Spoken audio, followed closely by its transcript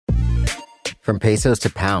From pesos to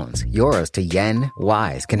pounds, euros to yen,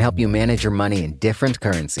 Wise can help you manage your money in different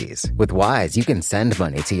currencies. With Wise, you can send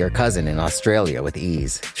money to your cousin in Australia with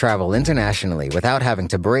ease, travel internationally without having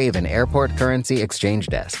to brave an airport currency exchange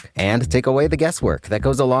desk, and take away the guesswork that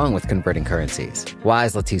goes along with converting currencies.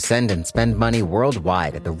 Wise lets you send and spend money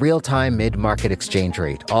worldwide at the real-time mid-market exchange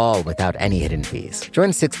rate, all without any hidden fees.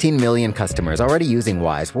 Join 16 million customers already using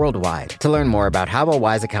Wise worldwide. To learn more about how a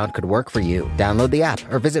Wise account could work for you, download the app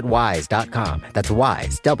or visit wise.com. That's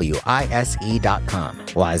Wise, WISE.com.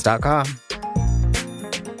 Wise.com.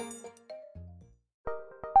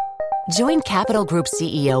 Join Capital Group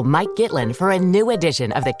CEO Mike Gitlin for a new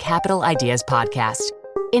edition of the Capital Ideas Podcast.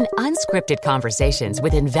 In unscripted conversations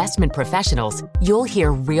with investment professionals, you'll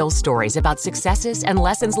hear real stories about successes and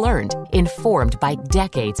lessons learned, informed by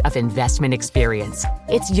decades of investment experience.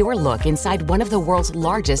 It's your look inside one of the world's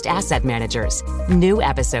largest asset managers. New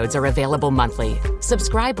episodes are available monthly.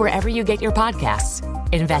 Subscribe wherever you get your podcasts.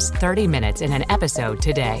 Invest 30 minutes in an episode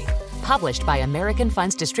today. Published by American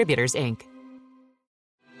Funds Distributors, Inc.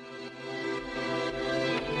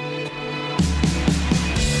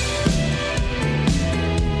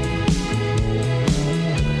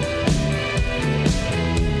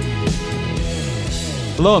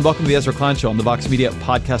 Hello and welcome to the Ezra Klein Show on the Vox Media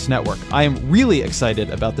Podcast Network. I am really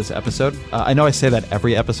excited about this episode. I know I say that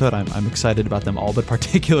every episode. I'm excited about them all, but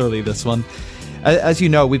particularly this one. As you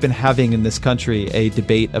know, we've been having in this country a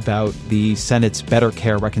debate about the Senate's Better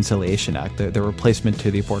Care Reconciliation Act, the replacement to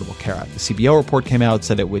the Affordable Care Act. The CBO report came out,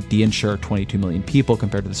 said it would de-insure 22 million people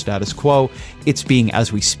compared to the status quo. It's being,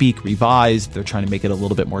 as we speak, revised. They're trying to make it a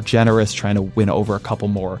little bit more generous, trying to win over a couple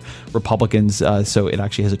more Republicans, so it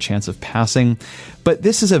actually has a chance of passing. But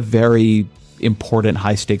this is a very important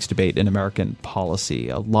high-stakes debate in American policy.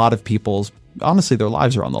 A lot of people's, honestly, their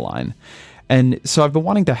lives are on the line. And so I've been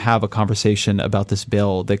wanting to have a conversation about this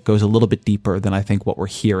bill that goes a little bit deeper than I think what we're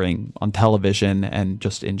hearing on television and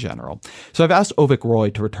just in general. So I've asked Avik Roy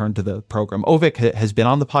to return to the program. Avik has been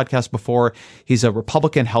on the podcast before. He's a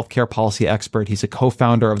Republican healthcare policy expert. He's a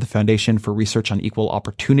co-founder of the Foundation for Research on Equal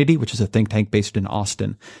Opportunity, which is a think tank based in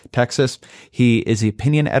Austin, Texas. He is the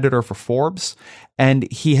opinion editor for Forbes.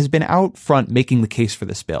 And he has been out front making the case for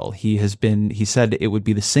this bill. He said it would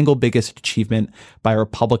be the single biggest achievement by a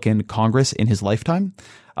Republican Congress in his lifetime.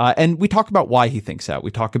 And we talk about why he thinks that. We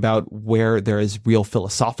talk about where there is real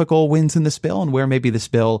philosophical wins in this bill and where maybe this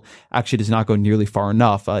bill actually does not go nearly far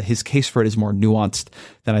enough. His case for it is more nuanced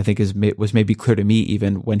than I think was maybe clear to me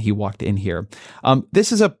even when he walked in here.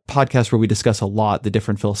 This is a podcast where we discuss a lot the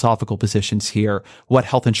different philosophical positions here, what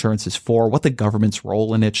health insurance is for, what the government's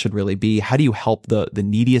role in it should really be, how do you help the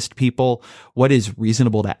neediest people, what is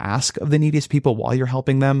reasonable to ask of the neediest people while you're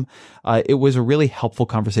helping them. It was a really helpful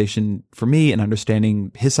conversation for me in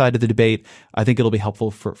understanding his side of the debate. I think it'll be helpful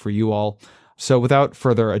for you all. So without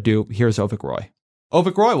further ado, here's Avik Roy.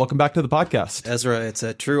 Avik Roy, welcome back to the podcast. Ezra, it's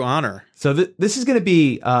a true honor. So this is going to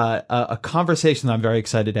be a conversation that I'm very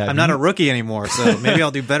excited to have. I'm not a rookie anymore, so maybe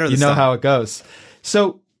I'll do better this time. You know how it goes.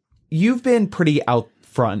 So you've been pretty out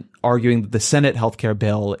front arguing that the Senate healthcare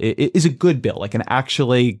bill is a good bill, like an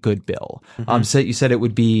actually good bill. Mm-hmm. So you said it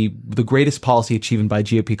would be the greatest policy achievement by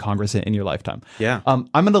GOP Congress in your lifetime. Yeah. I'm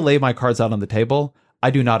going to lay my cards out on the table. I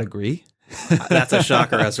do not agree. That's a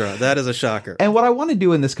shocker, Ezra. That is a shocker. And what I want to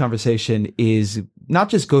do in this conversation is not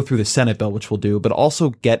just go through the Senate bill, which we'll do, but also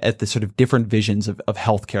get at the sort of different visions of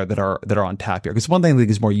healthcare that are on tap here. Because one thing I think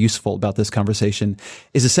is more useful about this conversation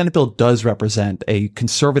is the Senate bill does represent a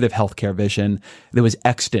conservative healthcare vision that was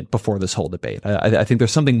extant before this whole debate. I think there's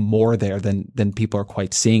something more there than people are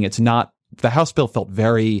quite seeing. It's not, the House bill felt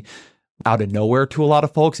very out of nowhere to a lot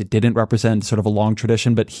of folks. It didn't represent sort of a long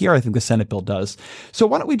tradition, but here I think the Senate bill does. So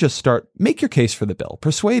why don't we just start, make your case for the bill.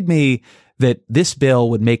 Persuade me that this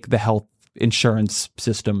bill would make the health insurance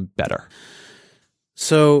system better.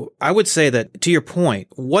 So I would say that, to your point,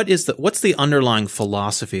 what's the underlying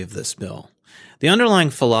philosophy of this bill? The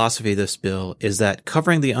underlying philosophy of this bill is that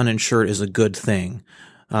covering the uninsured is a good thing,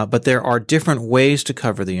 but there are different ways to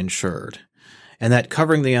cover the insured, and that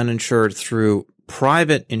covering the uninsured through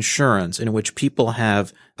private insurance in which people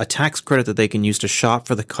have a tax credit that they can use to shop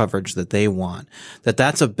for the coverage that they want,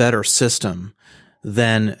 that's a better system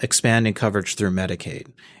than expanding coverage through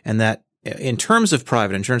Medicaid. And that in terms of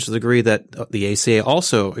private insurance, to the degree that the ACA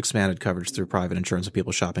also expanded coverage through private insurance of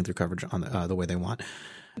people shopping through coverage on the way they want,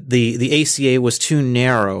 the ACA was too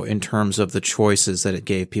narrow in terms of the choices that it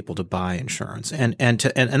gave people to buy insurance. And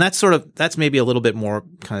that's maybe a little bit more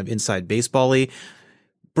kind of inside baseball-y.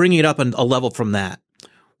 Bringing it up a level from that,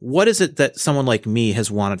 what is it that someone like me has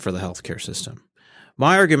wanted for the healthcare system?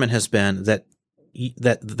 My argument has been that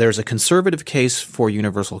there's a conservative case for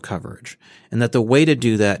universal coverage, and that the way to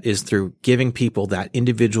do that is through giving people that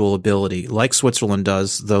individual ability, like Switzerland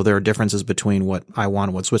does, though there are differences between what I want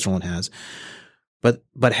and what Switzerland has. But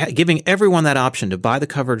giving everyone that option to buy the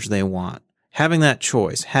coverage they want, having that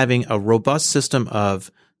choice, having a robust system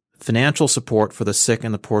of financial support for the sick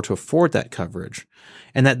and the poor to afford that coverage,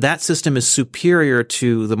 and that system is superior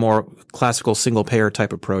to the more classical single-payer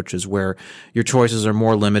type approaches where your choices are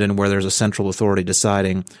more limited and where there's a central authority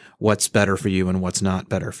deciding what's better for you and what's not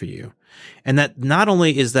better for you. And that not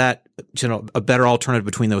only is that, a better alternative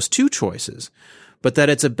between those two choices, but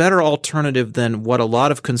that it's a better alternative than what a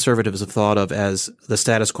lot of conservatives have thought of as the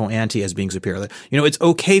status quo ante as being superior. It's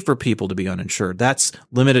okay for people to be uninsured. That's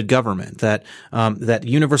limited government. That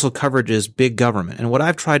universal coverage is big government. And what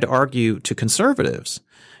I've tried to argue to conservatives,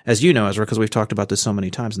 as you know, Ezra, because we've talked about this so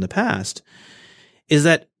many times in the past, is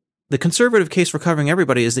that the conservative case for covering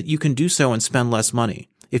everybody is that you can do so and spend less money.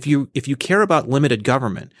 If you care about limited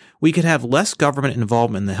government, we could have less government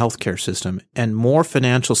involvement in the healthcare system and more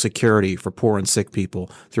financial security for poor and sick people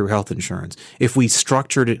through health insurance if we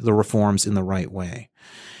structured the reforms in the right way.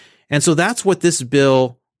 And so that's what this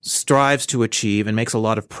bill strives to achieve and makes a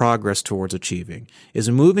lot of progress towards achieving, is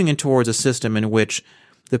moving in towards a system in which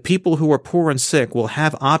the people who are poor and sick will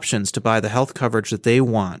have options to buy the health coverage that they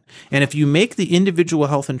want. And if you make the individual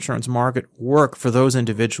health insurance market work for those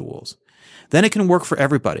individuals, then it can work for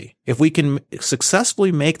everybody. If we can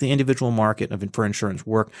successfully make the individual market for insurance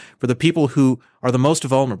work for the people who are the most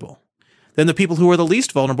vulnerable, then the people who are the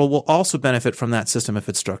least vulnerable will also benefit from that system if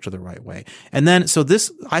it's structured the right way. And then,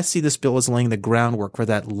 I see this bill as laying the groundwork for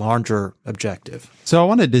that larger objective. So I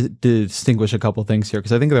wanted to distinguish a couple of things here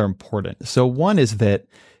because I think they're important. So one is that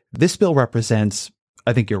this bill represents,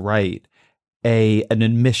 I think you're right, an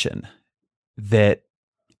admission that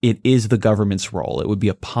it is the government's role. It would be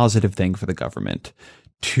a positive thing for the government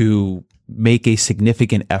to make a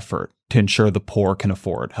significant effort to ensure the poor can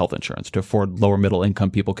afford health insurance, to afford lower middle income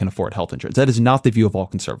people can afford health insurance. That is not the view of all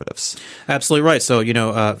conservatives. Absolutely right. So,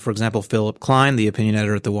 for example, Philip Klein, the opinion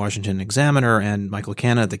editor at the Washington Examiner, and Michael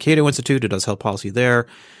Canna at the Cato Institute, who does health policy there,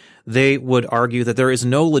 they would argue that there is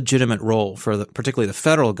no legitimate role for particularly the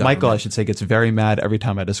federal government. Michael, I should say, gets very mad every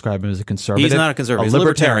time I describe him as a conservative. He's not a conservative. He's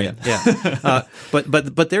libertarian. Yeah.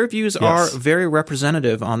 But their views are very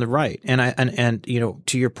representative on the right. And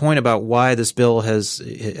to your point about why this bill has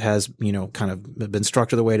kind of been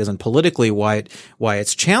structured the way it is and politically why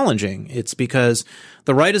it's challenging, it's because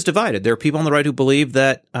the right is divided. There are people on the right who believe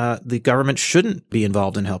that the government shouldn't be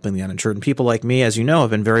involved in helping the uninsured. And people like me, as you know,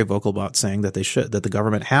 have been very vocal about saying that that the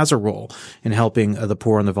government has a role in helping the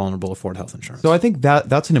poor and the vulnerable afford health insurance. So I think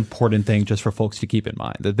that's an important thing just for folks to keep in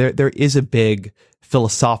mind, that there is a big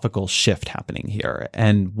philosophical shift happening here.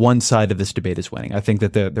 And one side of this debate is winning. I think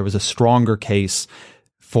that there was a stronger case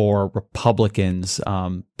for Republicans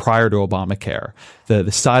prior to Obamacare.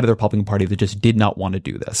 The side of the Republican Party that just did not want to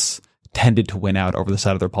do this tended to win out over the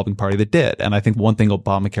side of the Republican Party that did. And I think one thing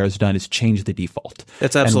Obamacare has done is change the default.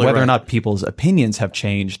 That's absolutely right. And whether or not people's opinions have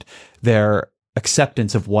changed, their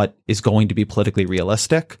acceptance of what is going to be politically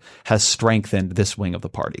realistic has strengthened this wing of the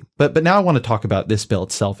party. But now I want to talk about this bill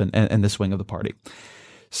itself and this wing of the party.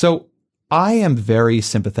 So I am very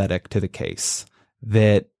sympathetic to the case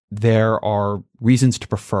that there are reasons to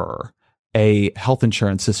prefer a health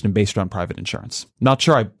insurance system based on private insurance. Not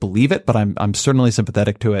sure I believe it, but I'm certainly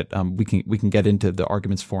sympathetic to it. We can get into the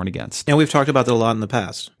arguments for and against. And we've talked about that a lot in the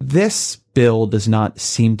past. This bill does not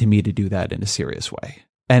seem to me to do that in a serious way.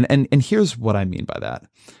 And here's what I mean by that.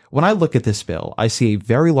 When I look at this bill, I see a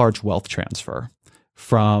very large wealth transfer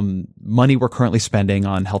from money we're currently spending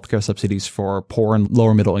on healthcare subsidies for poor and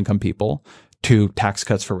lower middle income people to tax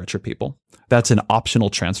cuts for richer people. That's an optional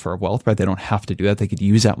transfer of wealth, right? They don't have to do that. They could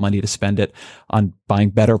use that money to spend it on buying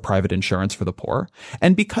better private insurance for the poor.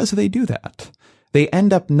 And because they do that, they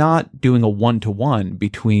end up not doing a one-to-one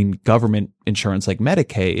between government insurance like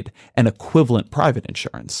Medicaid and equivalent private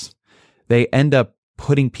insurance. They end up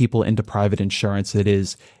putting people into private insurance that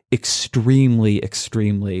is extremely,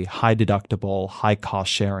 extremely high deductible, high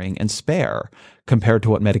cost sharing, and spare compared to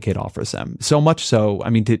what Medicaid offers them. So much so, I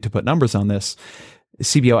mean, to put numbers on this,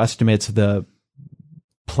 CBO estimates the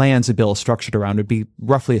plans the bill is structured around would be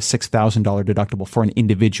roughly a $6,000 deductible for an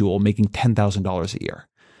individual making $10,000 a year.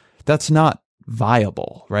 That's not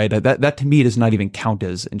viable, right? That to me does not even count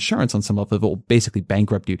as insurance on some level. It will basically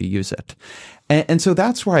bankrupt you to use it. And so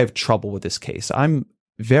that's where I have trouble with this case. I'm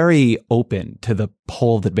very open to the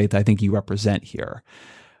pole of the debate that I think you represent here.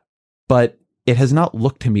 But it has not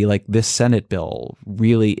looked to me like this Senate bill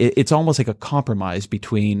really, it's almost like a compromise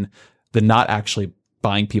between the not actually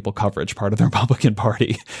buying people coverage part of the Republican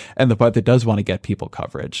Party and the part that does want to get people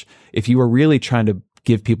coverage. If you were really trying to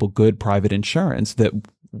give people good private insurance that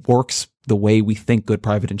works the way we think good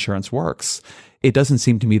private insurance works, it doesn't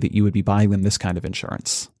seem to me that you would be buying them this kind of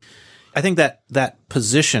insurance. I think that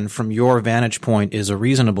position from your vantage point is a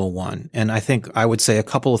reasonable one. And I think I would say a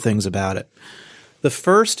couple of things about it. The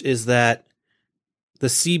first is that the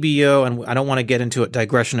CBO, and I don't want to get into a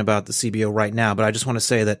digression about the CBO right now, but I just want to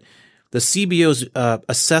say that the CBO's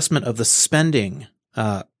assessment of the spending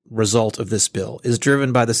result of this bill is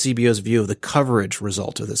driven by the CBO's view of the coverage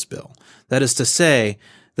result of this bill. That is to say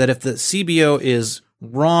that if the CBO is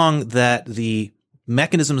wrong that the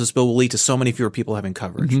mechanisms of this bill will lead to so many fewer people having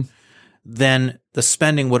coverage, then the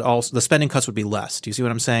spending cuts would be less. Do you see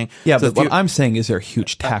what I'm saying? Yeah, so but what I'm saying is there are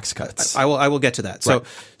huge tax cuts. I will get to that. Right.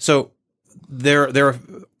 So there are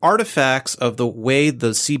artifacts of the way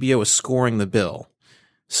the CBO is scoring the bill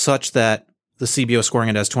such that the CBO is scoring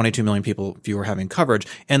it as 22 million people fewer having coverage.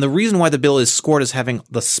 And the reason why the bill is scored as having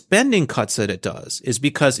the spending cuts that it does is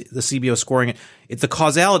because the CBO is scoring it. The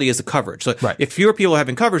causality is the coverage. So if fewer people are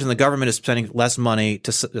having coverage, then the government is spending less money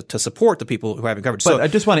to support the people who are having coverage. But I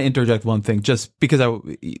just want to interject one thing, just because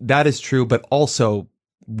that is true, but also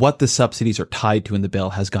what the subsidies are tied to in the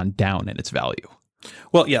bill has gone down in its value.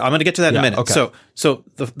 Well, yeah, I'm going to get to that in a minute. Okay.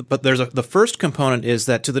 But the first component is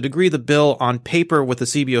that to the degree the bill on paper with the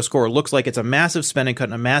CBO score looks like it's a massive spending cut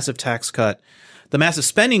and a massive tax cut, the massive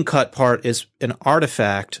spending cut part is an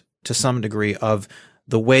artifact to some degree of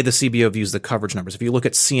the way the CBO views the coverage numbers. If you look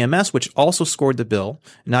at CMS, which also scored the bill,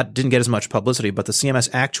 didn't get as much publicity, but the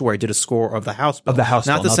CMS actuary did a score of the House bill,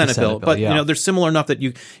 not the Senate bill. But they're similar enough that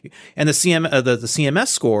and the CMS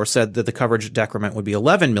score said that the coverage decrement would be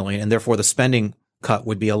 11 million, and therefore the spending cut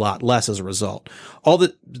would be a lot less as a result.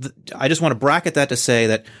 I just want to bracket that to say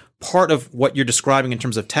that part of what you're describing in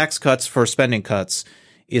terms of tax cuts for spending cuts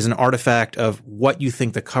is an artifact of what you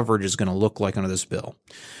think the coverage is going to look like under this bill.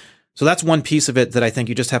 So that's one piece of it that I think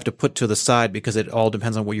you just have to put to the side because it all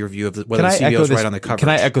depends on what your view of whether the CBO is right on the coverage. Can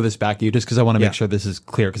I echo this back to you just because I want to make sure this is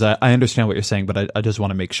clear because I understand what you're saying, but I just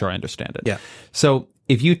want to make sure I understand it. Yeah. So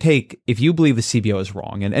if you believe the CBO is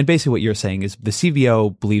wrong, and basically what you're saying is the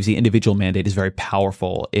CBO believes the individual mandate is very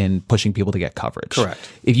powerful in pushing people to get coverage. Correct.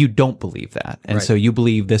 If you don't believe that, and so you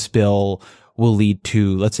believe this bill will lead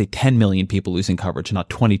to, let's say, 10 million people losing coverage, not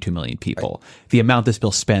 22 million people. Right. The amount this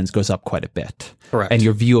bill spends goes up quite a bit. Correct. And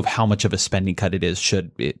your view of how much of a spending cut it is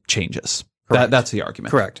it changes. That's the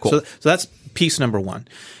argument. Correct. Cool. So that's piece number one.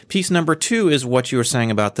 Piece number two is what you were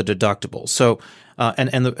saying about the deductibles. So,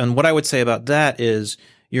 and what I would say about that is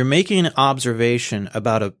you're making an observation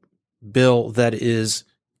about a bill that is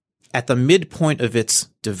at the midpoint of its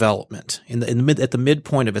development, at the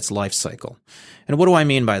midpoint of its life cycle. And what do I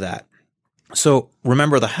mean by that? So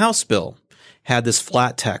remember, the House bill had this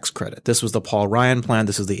flat tax credit. This was the Paul Ryan plan.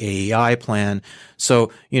 This is the AEI plan.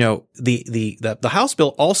 So, the House bill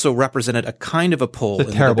also represented a kind of a pull.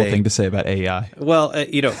 It's a terrible thing to say about AEI. Well, they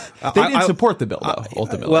didn't support the bill though,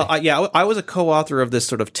 ultimately. Well, I was a co-author of this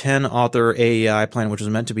sort of 10-author AEI plan, which was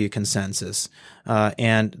meant to be a consensus.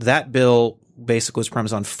 And that bill basically was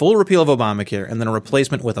premised on full repeal of Obamacare and then a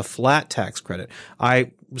replacement with a flat tax credit.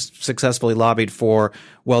 I successfully lobbied for,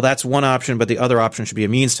 well, that's one option, but the other option should be a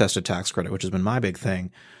means-tested tax credit, which has been my big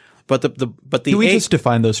thing. But can we just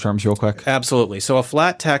define those terms real quick? Absolutely. So a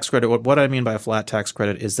flat tax credit, what I mean by a flat tax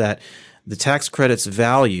credit is that the tax credit's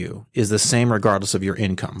value is the same regardless of your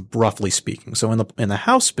income, roughly speaking. So in the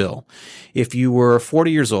House bill, if you were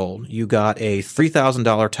 40 years old, you got a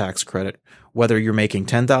 $3,000 tax credit, whether you're making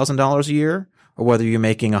 $10,000 a year or whether you're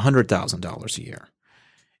making $100,000 a year.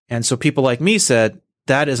 And so people like me said,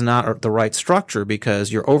 that is not the right structure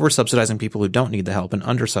because you're over-subsidizing people who don't need the help and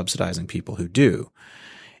under-subsidizing people who do.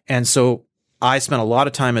 And so I spent a lot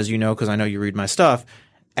of time, as you know, because I know you read my stuff,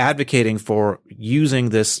 advocating for using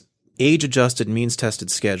this age-adjusted, means-tested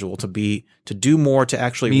schedule to do more to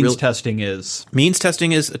actually means testing is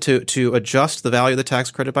to adjust the value of the tax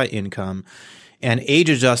credit by income, and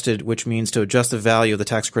age-adjusted, which means to adjust the value of the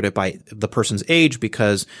tax credit by the person's age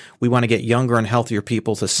because we want to get younger and healthier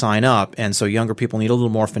people to sign up, and so younger people need a little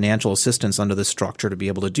more financial assistance under this structure to be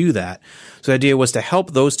able to do that. So the idea was to help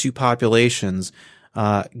those two populations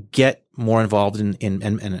get more involved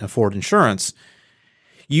in afford insurance,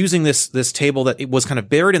 using this table that it was kind of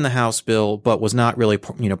buried in the House bill, but was not really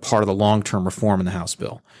part of the long-term reform in the House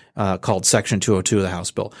bill, called Section 202 of the House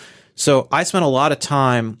bill. So I spent a lot of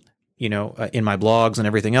time, in my blogs and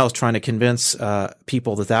everything else, trying to convince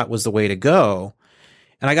people that was the way to go.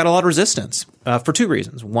 And I got a lot of resistance for two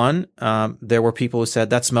reasons. One, there were people who said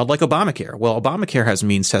that smelled like Obamacare. Well, Obamacare has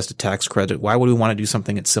means-tested tax credit. Why would we want to do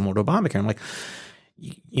something that's similar to Obamacare? I'm like,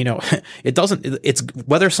 it's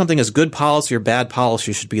whether something is good policy or bad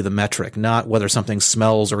policy should be the metric, not whether something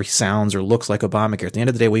smells or sounds or looks like Obamacare. At the end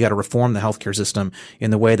of the day, we got to reform the healthcare system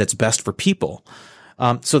in the way that's best for people.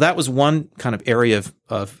 So that was one kind of area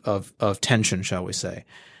of tension, shall we say.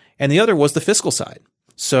 And the other was the fiscal side.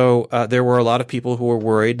 So there were a lot of people who were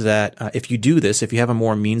worried that if you do this, if you have a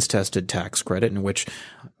more means-tested tax credit in which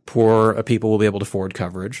poor people will be able to afford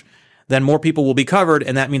coverage, then more people will be covered,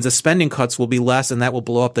 and that means the spending cuts will be less, and that will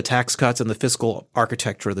blow up the tax cuts and the fiscal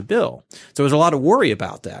architecture of the bill. So there's a lot of worry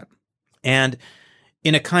about that. And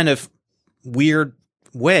in a kind of weird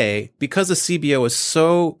way, because the CBO is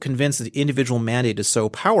so convinced that the individual mandate is so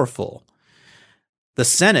powerful, the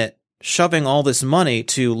Senate shoving all this money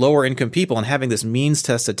to lower income people and having this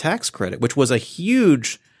means-tested tax credit, which was a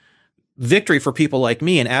huge victory for people like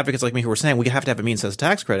me and advocates like me who were saying we have to have a means-tested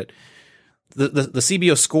tax credit. The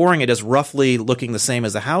CBO scoring it as roughly looking the same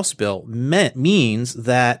as the House bill means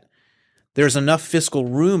that there's enough fiscal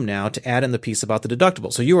room now to add in the piece about the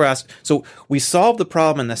deductible. So you were asked, so we solved the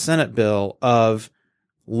problem in the Senate bill of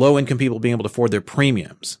low-income people being able to afford their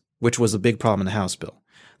premiums, which was a big problem in the House bill.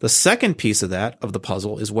 The second piece of the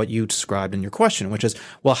puzzle is what you described in your question, which is,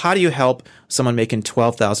 well, how do you help someone making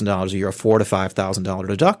 $12,000 a year, a $4,000 to $5,000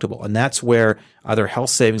 deductible? And that's where either health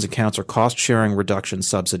savings accounts or cost sharing reduction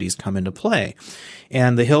subsidies come into play.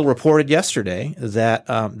 And the Hill reported yesterday that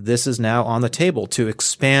this is now on the table to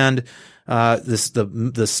expand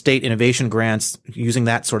the state innovation grants using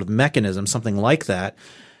that sort of mechanism, something like that,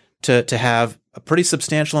 to have a pretty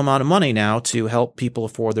substantial amount of money now to help people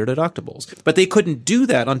afford their deductibles. But they couldn't do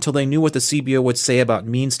that until they knew what the CBO would say about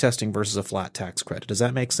means testing versus a flat tax credit. Does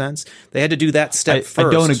that make sense? They had to do that step first. I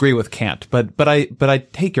don't agree with can't, but I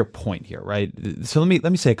take your point here, right? So let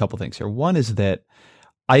me say a couple things here. One is that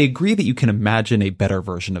I agree that you can imagine a better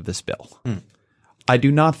version of this bill. I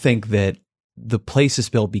do not think that the place this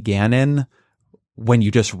bill began in, when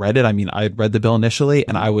you just read it, I mean, I read the bill initially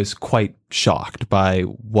and I was quite shocked by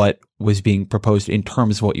what was being proposed in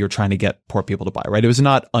terms of what you're trying to get poor people to buy, right? It was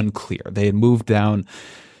not unclear. They had moved down.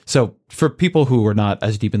 So for people who are not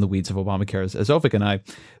as deep in the weeds of Obamacare as Avik and I,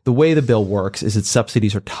 the way the bill works is that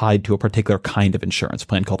subsidies are tied to a particular kind of insurance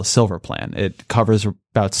plan called a silver plan. It covers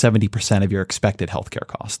about 70% of your expected healthcare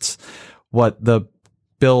costs. What the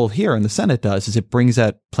bill here in the Senate does is it brings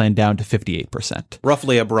that plan down to 58%.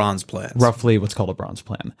 Roughly a bronze plan. Roughly what's called a bronze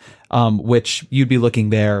plan, which you'd be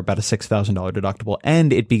looking there about a $6,000 deductible.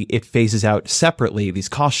 And it phases out separately these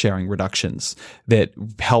cost sharing reductions that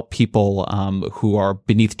help people who are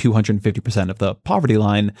beneath 250% of the poverty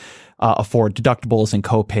line afford deductibles and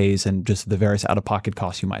co-pays and just the various out-of-pocket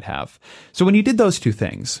costs you might have. So when you did those two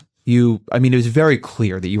things, it was very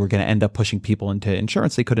clear that you were going to end up pushing people into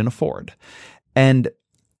insurance they couldn't afford. And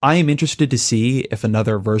I am interested to see if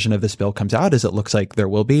another version of this bill comes out, as it looks like there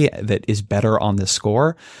will be, that is better on this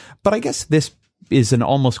score. But I guess this is an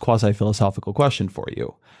almost quasi-philosophical question for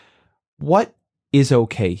you. What is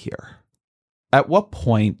okay here? At what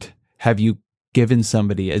point have you given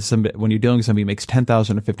somebody, when you're dealing with somebody who makes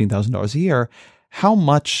 $10,000 or $15,000 a year, how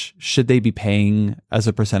much should they be paying as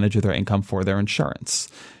a percentage of their income for their insurance?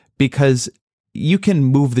 Because you can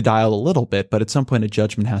move the dial a little bit, but at some point a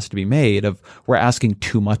judgment has to be made of we're asking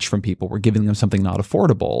too much from people. We're giving them something not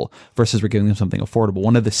affordable versus we're giving them something affordable.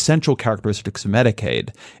 One of the central characteristics of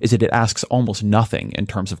Medicaid is that it asks almost nothing in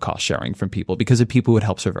terms of cost sharing from people because of people who it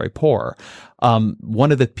helps are very poor.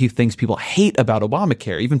 One of the things people hate about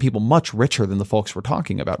Obamacare, even people much richer than the folks we're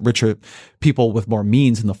talking about, richer people with more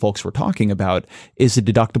means than the folks we're talking about, is the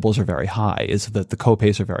deductibles are very high, is that the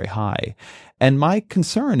copays are very high. And my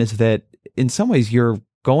concern is that in some ways, you're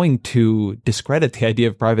going to discredit the idea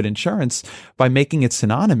of private insurance by making it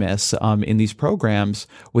synonymous in these programs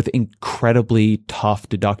with incredibly tough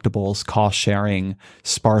deductibles, cost sharing,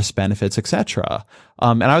 sparse benefits, etc.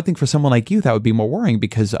 And I would think for someone like you, that would be more worrying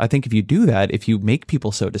because I think if you do that, if you make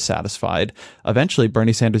people so dissatisfied, eventually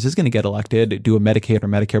Bernie Sanders is going to get elected, do a Medicaid or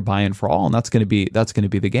Medicare buy-in for all, and that's going to be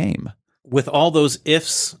the game. With all those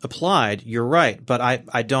ifs applied, you're right, but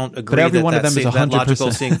I don't agree. But every one of them is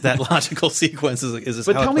 100%. That logical sequence is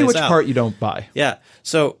but how it tell me plays which out. part you don't buy. Yeah.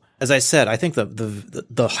 So as I said, I think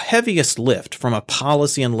the heaviest lift from a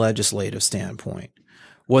policy and legislative standpoint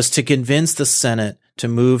was to convince the Senate to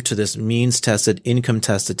move to this means-tested,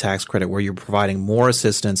 income-tested tax credit where you're providing more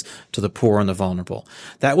assistance to the poor and the vulnerable.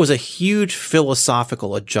 That was a huge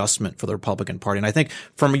philosophical adjustment for the Republican Party. And I think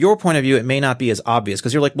from your point of view, it may not be as obvious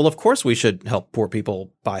because you're like, well, of course we should help poor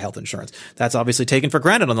people buy health insurance. That's obviously taken for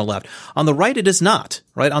granted on the left. On the right, it is not,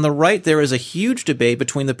 right? On the right, there is a huge debate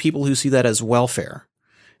between the people who see that as welfare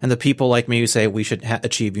and the people like me who say we should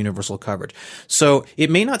achieve universal coverage. So it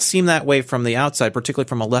may not seem that way from the outside, particularly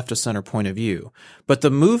from a left of center point of view, but the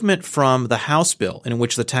movement from the House bill in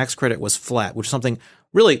which the tax credit was flat, which is something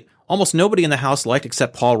really almost nobody in the House liked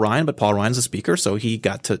except Paul Ryan, but Paul Ryan's the speaker, so he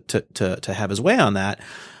got to have his way on that.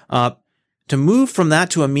 To move from that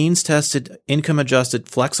to a means-tested, income-adjusted,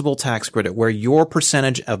 flexible tax credit where your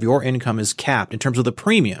percentage of your income is capped in terms of the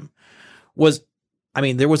premium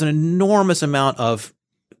there was an enormous amount of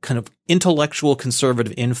kind of intellectual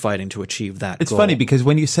conservative infighting to achieve that It's goal. funny because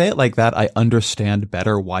when you say it like that, I understand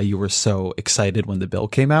better why you were so excited when the bill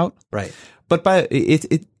came out. Right. But by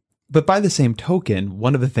the same token,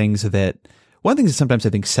 one of the things that sometimes I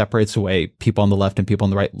think separates away people on the left and people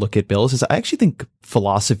on the right look at bills is I actually think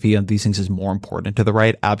philosophy on these things is more important to the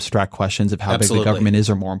right. Abstract questions of how big the government is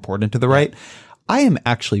are more important to the right. I am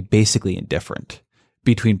actually basically indifferent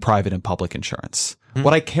between private and public insurance. Mm-hmm.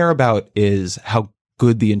 What I care about is how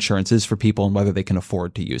good the insurance is for people and whether they can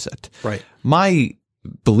afford to use it. Right. My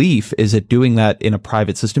belief is that doing that in a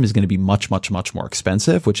private system is going to be much, much, much more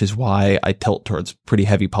expensive, which is why I tilt towards pretty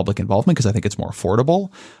heavy public involvement because I think it's more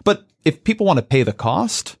affordable. But if people want to pay the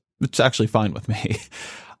cost, it's actually fine with me.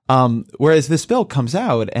 Whereas this bill comes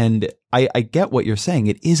out and I get what you're saying.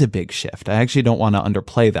 It is a big shift. I actually don't want to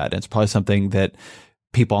underplay that. It's probably something that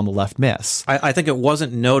people on the left miss. I think it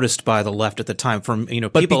wasn't noticed by the left at the time.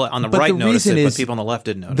 People on the right noticed it, but people on the left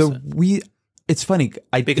didn't notice it. It's funny.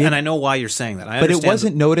 And I know why you're saying that. But it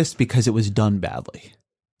wasn't noticed because it was done badly.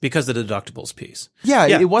 Because of the deductibles piece. Yeah,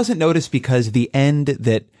 it wasn't noticed because the end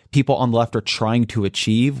that people on the left are trying to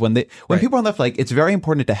achieve when people on the left it's very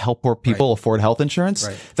important to help poor people afford health insurance.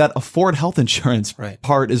 Right. That afford health insurance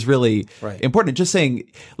part is really important. Just saying,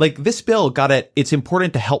 this bill got it. It's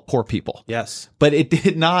important to help poor people. Yes, but it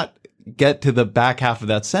did not get to the back half of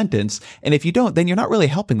that sentence. And if you don't, then you're not really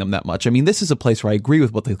helping them that much. I mean, this is a place where I agree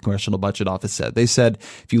with what the Congressional Budget Office said. They said,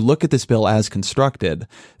 if you look at this bill as constructed,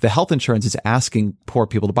 the health insurance is asking poor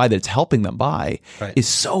people to buy that it's helping them buy is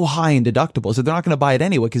so high in deductibles that they're not going to buy it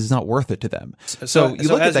anyway because it's not worth it to them. So you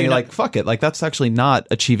look at that and you're like, fuck it. That's actually not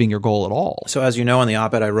achieving your goal at all. So as you know, in the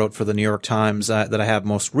op-ed I wrote for the New York Times that I have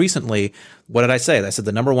most recently, what did I say? I said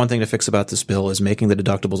the number one thing to fix about this bill is making the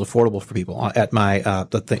deductibles affordable for people. At my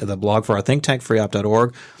the blog for our think tank,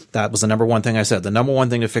 freeop.org, that was the number one thing I said. The number one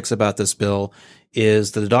thing to fix about this bill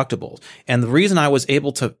is the deductibles. And the reason I was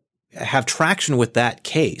able to have traction with that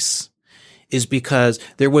case is because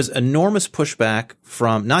there was enormous pushback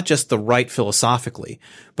from not just the right philosophically,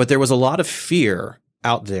 but there was a lot of fear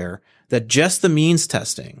out there that just the means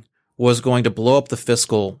testing was going to blow up the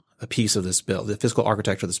fiscal piece of this bill, the fiscal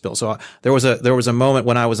architecture of this bill. So there was a moment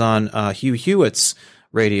when I was on Hugh Hewitt's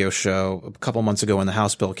radio show a couple months ago when the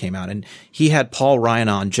House bill came out, and he had Paul Ryan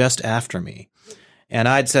on just after me. And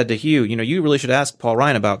I'd said to Hugh, you really should ask Paul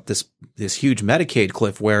Ryan about this huge Medicaid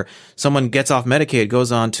cliff where someone gets off Medicaid,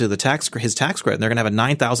 goes on to his tax credit, and they're going to have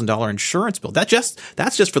a $9,000 insurance bill. That's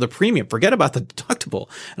just for the premium. Forget about the deductible.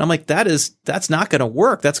 And I'm like, that's not going to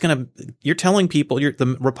work. You're telling people,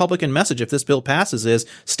 the Republican message, if this bill passes, is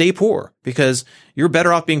stay poor because you're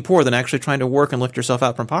better off being poor than actually trying to work and lift yourself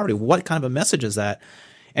out from poverty. What kind of a message is that?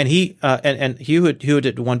 And he and Hugh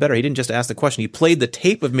did one better. He didn't just ask the question. He played the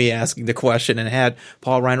tape of me asking the question and had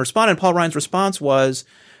Paul Ryan respond. And Paul Ryan's response was,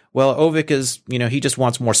 well, Avik is, he just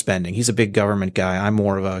wants more spending. He's a big government guy. I'm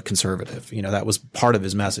more of a conservative. That was part of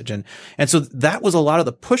his message. And so that was a lot of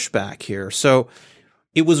the pushback here. So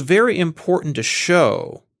it was very important to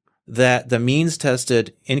show that the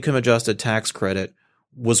means-tested income-adjusted tax credit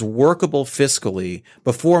was workable fiscally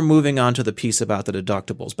before moving on to the piece about the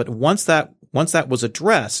deductibles. But once that was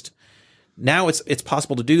addressed, now it's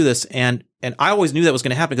possible to do this. And I always knew that was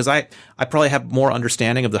going to happen because I probably have more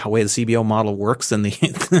understanding of the way the CBO model works than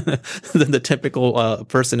than the typical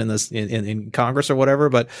person in Congress or whatever.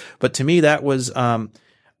 But to me, that was that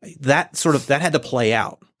had to play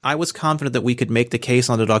out. I was confident that we could make the case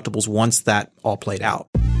on deductibles once that all played out.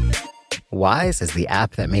 Wise is the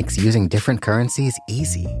app that makes using different currencies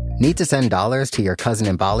easy. Need to send dollars to your cousin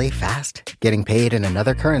in Bali fast? Getting paid in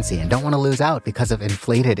another currency and don't want to lose out because of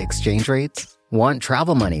inflated exchange rates? Want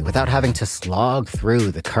travel money without having to slog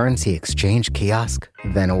through the currency exchange kiosk?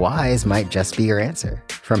 Then Wise might just be your answer.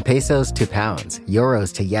 From pesos to pounds,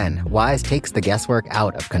 euros to yen, Wise takes the guesswork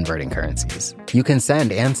out of converting currencies. You can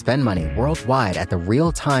send and spend money worldwide at the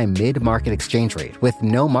real-time mid-market exchange rate with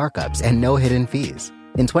no markups and no hidden fees.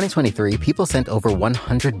 In 2023, people sent over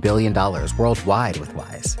 $100 billion worldwide with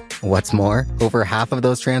Wise. What's more, over half of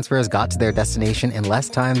those transfers got to their destination in less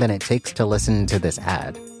time than it takes to listen to this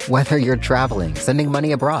ad. Whether you're traveling, sending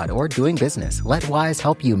money abroad, or doing business, let Wise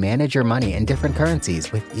help you manage your money in different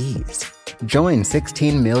currencies with ease. Join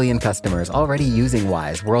 16 million customers already using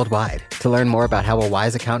Wise worldwide. To learn more about how a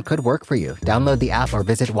Wise account could work for you, download the app or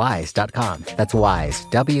visit wise.com. That's Wise,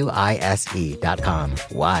 WISE.com.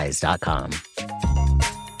 Wise.com.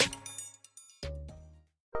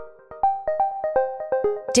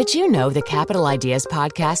 Did you know the Capital Ideas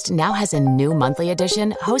podcast now has a new monthly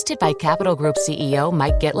edition hosted by Capital Group CEO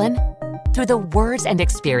Mike Gitlin? Through the words and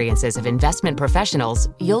experiences of investment professionals,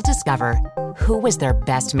 you'll discover who was their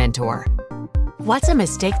best mentor, what's a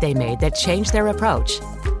mistake they made that changed their approach,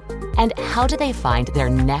 and how do they find their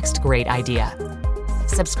next great idea.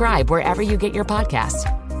 Subscribe wherever you get your podcasts.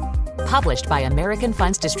 Published by American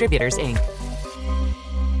Funds Distributors, Inc.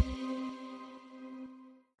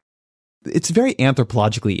 It's very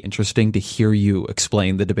anthropologically interesting to hear you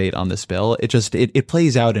explain the debate on this bill. It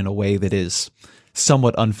plays out in a way that is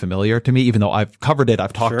somewhat unfamiliar to me, even though I've covered it.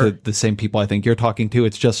 I've talked to the same people I think you're talking to.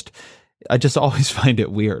 I just always find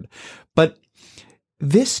it weird. But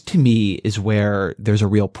this to me is where there's a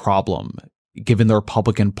real problem, given the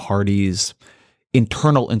Republican Party's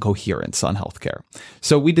internal incoherence on healthcare.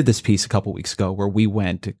 So we did this piece a couple weeks ago where we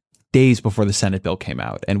went days before the Senate bill came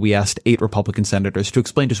out, and we asked 8 Republican senators to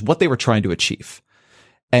explain just what they were trying to achieve.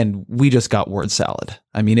 And we just got word salad.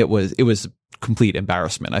 I mean, it was complete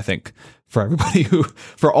embarrassment, I think,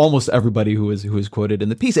 for almost everybody who was quoted in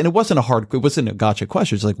the piece. And it wasn't a gotcha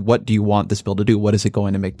question. It's like, what do you want this bill to do? What is it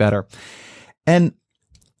going to make better? And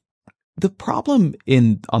the problem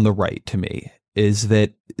on the right to me is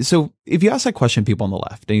that, so if you ask that question to people on the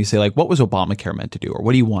left and you say, like, what was Obamacare meant to do? Or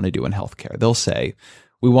what do you want to do in healthcare? They'll say,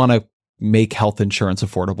 we want to make health insurance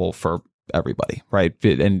affordable for everybody, right?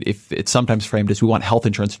 And if it's sometimes framed as we want health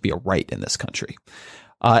insurance to be a right in this country.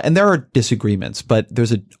 And there are disagreements, but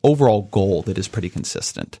there's an overall goal that is pretty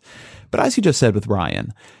consistent. But as you just said with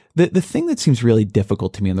Ryan, the thing that seems really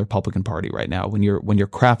difficult to me in the Republican Party right now, when you're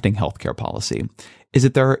crafting healthcare policy, is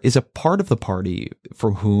that there is a part of the party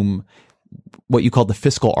for whom what you call the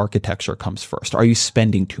fiscal architecture comes first. Are you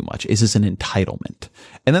spending too much? Is this an entitlement?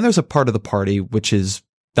 And then there's a part of the party, which is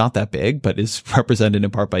not that big, but is represented in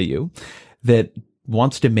part by you, that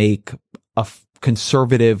wants to make a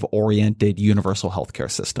conservative-oriented universal healthcare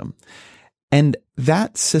system. And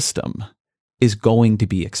that system is going to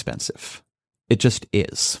be expensive. It just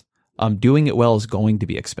is. Doing it well is going to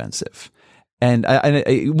be expensive. And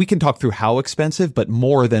we can talk through how expensive, but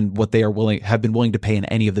more than what they have been willing to pay in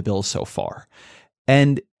any of the bills so far.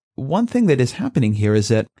 And one thing that is happening here is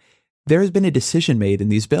that there has been a decision made in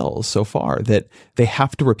these bills so far that they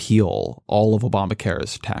have to repeal all of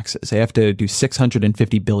Obamacare's taxes. They have to do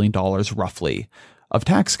 $650 billion roughly of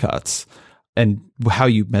tax cuts. And how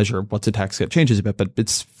you measure what's a tax cut changes a bit, but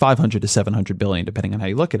it's 500 to 700 billion, depending on how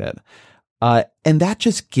you look at it. And that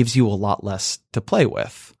just gives you a lot less to play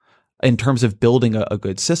with in terms of building a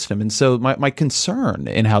good system. And so my concern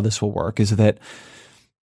in how this will work is that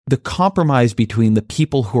the compromise between the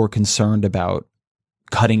people who are concerned about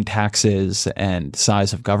cutting taxes and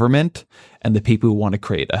size of government and the people who want to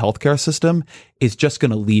create a healthcare system is just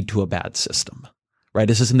going to lead to a bad system, right?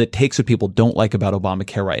 A system that takes what people don't like about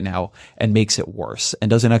Obamacare right now and makes it worse and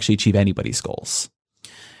doesn't actually achieve anybody's goals.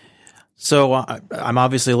 So I'm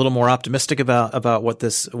obviously a little more optimistic about what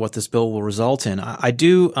this bill will result in. I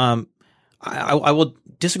will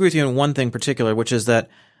disagree with you on one thing in particular, which is that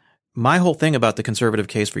my whole thing about the conservative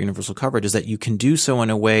case for universal coverage is that you can do so in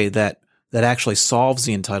a way that actually solves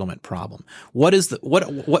the entitlement problem. There's a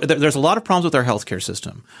lot of problems with our healthcare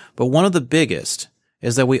system, but one of the biggest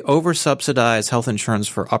is that we over-subsidize health insurance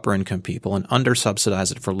for upper-income people and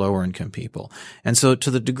under-subsidize it for lower-income people. And so to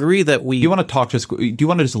the degree that we— Do you want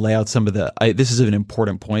to just lay out some of the— this is an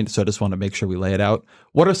important point, so I just want to make sure we lay it out.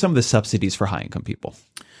 What are some of the subsidies for high-income people?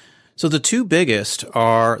 So the two biggest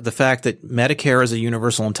are the fact that Medicare is a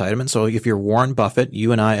universal entitlement. So if you're Warren Buffett,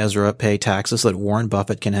 you and I, Ezra, pay taxes so that Warren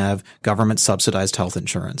Buffett can have government-subsidized health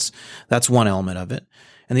insurance. That's one element of it.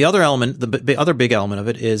 And the other element, the other big element of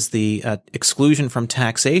it is the exclusion from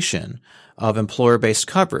taxation of employer-based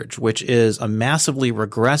coverage, which is a massively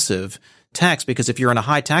regressive tax, because if you're in a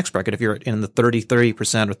high tax bracket, if you're in the 30%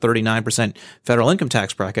 or 39% federal income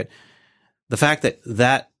tax bracket, the fact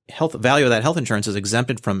that value of that health insurance is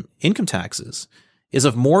exempted from income taxes is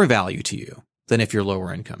of more value to you than if you're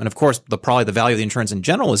lower income. And of course, probably the value of the insurance in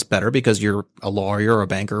general is better because you're a lawyer or a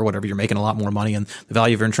banker or whatever. You're making a lot more money, and the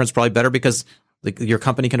value of your insurance is probably better because your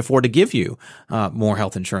company can afford to give you more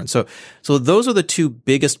health insurance. So those are the two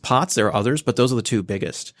biggest pots. There are others, but those are the two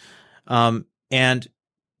biggest. And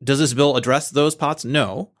does this bill address those pots?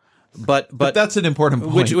 No. But that's an important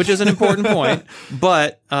point. Which is an important point.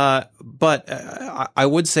 But I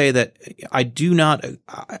would say that I do not,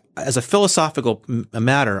 as a philosophical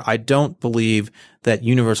matter, I don't believe that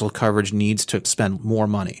universal coverage needs to spend more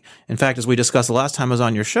money. In fact, as we discussed the last time I was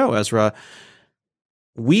on your show, Ezra,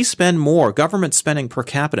 we spend more. Government spending per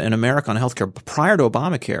capita in America on healthcare prior to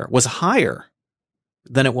Obamacare was higher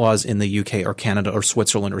than it was in the UK or Canada or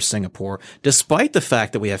Switzerland or Singapore, despite the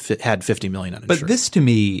fact that we have had 50 million uninsured. But this, to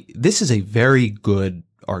me, this is a very good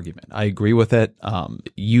argument. I agree with it.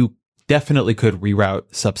 You definitely could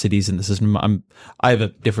reroute subsidies in the system. I have a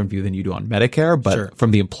different view than you do on Medicare, but Sure.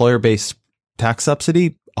 From the employer-based tax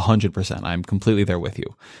subsidy, 100%. I'm completely there with you.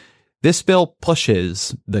 This bill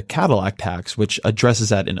pushes the Cadillac tax, which addresses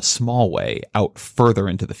that in a small way, out further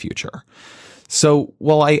into the future. So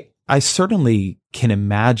while I certainly can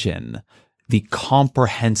imagine the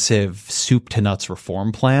comprehensive soup to nuts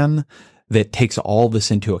reform plan that takes all this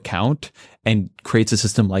into account and creates a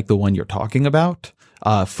system like the one you're talking about,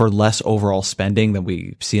 for less overall spending than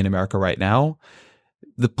we see in America right now.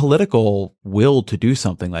 The political will to do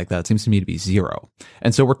something like that seems to me to be zero.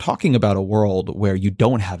 And so we're talking about a world where you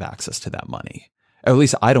don't have access to that money. Or at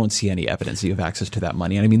least I don't see any evidence that you have access to that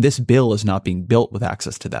money. And I mean, this bill is not being built with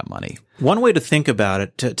access to that money. One way to think about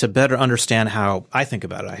it, to better understand how I think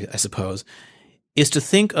about it, I suppose, is to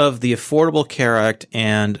think of the Affordable Care Act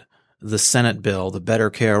and the Senate bill, the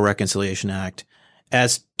Better Care Reconciliation Act,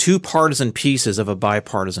 as two partisan pieces of a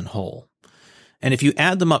bipartisan whole. And if you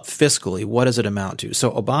add them up fiscally, what does it amount to? So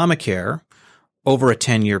Obamacare, over a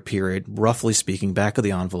 10-year period, roughly speaking, back of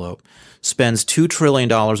the envelope, spends $2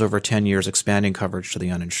 trillion over 10 years expanding coverage to the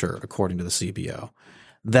uninsured, according to the CBO.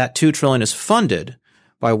 That $2 trillion is funded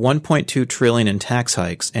by $1.2 trillion in tax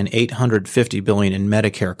hikes and $850 billion in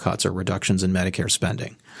Medicare cuts or reductions in Medicare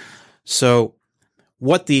spending. So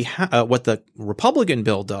what the Republican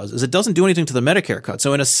bill does is it doesn't do anything to the Medicare cut.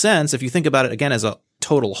 So in a sense, if you think about it again as a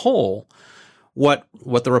total whole, what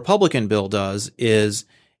the Republican bill does is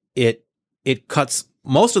it cuts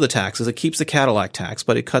most of the taxes. It keeps the Cadillac tax,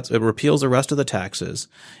 but it repeals the rest of the taxes.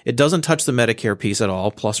 It doesn't touch the Medicare piece at all,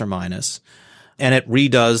 plus or minus. And it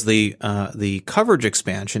redoes the coverage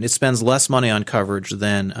expansion. It spends less money on coverage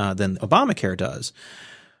than Obamacare does.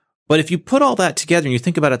 But if you put all that together and you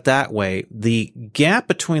think about it that way, the gap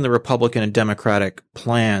between the Republican and Democratic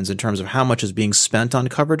plans in terms of how much is being spent on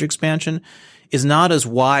coverage expansion is not as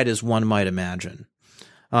wide as one might imagine.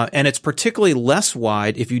 And it's particularly less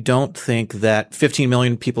wide if you don't think that 15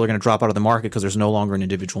 million people are going to drop out of the market because there's no longer an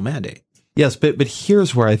individual mandate. Yes, but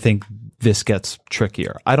here's where I think this gets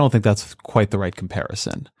trickier. I don't think that's quite the right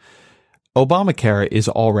comparison. Obamacare is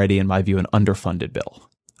already, in my view, an underfunded bill.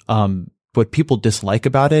 What people dislike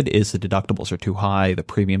about it is the deductibles are too high, the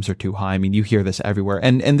premiums are too high. I mean, you hear this everywhere.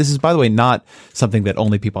 And this is, by the way, not something that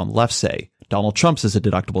only people on the left say. Donald Trump says the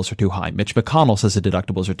deductibles are too high. Mitch McConnell says the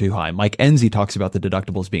deductibles are too high. Mike Enzi talks about the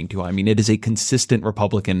deductibles being too high. I mean, it is a consistent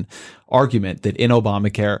Republican argument that in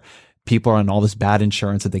Obamacare, people are on all this bad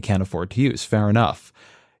insurance that they can't afford to use. Fair enough.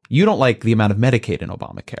 You don't like the amount of Medicaid in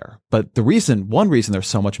Obamacare, but one reason there's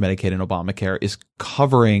so much Medicaid in Obamacare is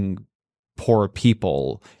covering poor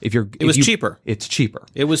people. It was cheaper. It's cheaper.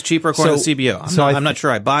 It was cheaper according to the CBO. I'm not sure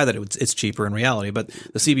I buy that it's cheaper in reality, but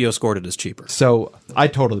the CBO scored it as cheaper. So I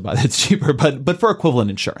totally buy that it's cheaper, but for equivalent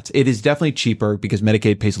insurance, it is definitely cheaper because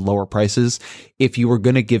Medicaid pays lower prices. If you were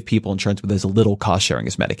going to give people insurance with as little cost sharing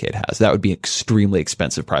as Medicaid has, that would be extremely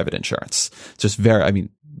expensive private insurance. It's just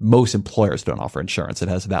most employers don't offer insurance that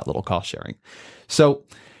has that little cost sharing. So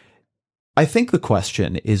I think the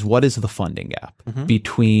question is, what is the funding gap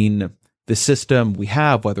between the system we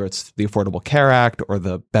have, whether it's the Affordable Care Act or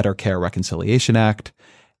the Better Care Reconciliation Act,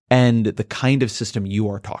 and the kind of system you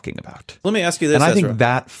are talking about? Let me ask you this, and I Ezra. think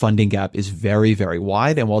that funding gap is very, very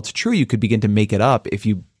wide. And while it's true, you could begin to make it up if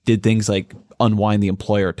you did things like unwind the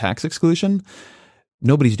employer tax exclusion.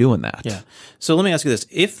 Nobody's doing that. Yeah. So let me ask you this.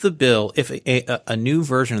 If a new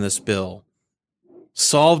version of this bill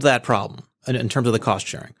solved that problem in terms of the cost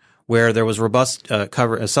sharing, where there was robust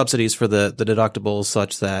subsidies for the deductibles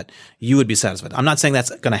such that you would be satisfied. I'm not saying that's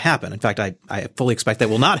going to happen. In fact, I fully expect that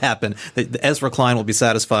will not happen. That Ezra Klein will be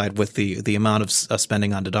satisfied with the amount of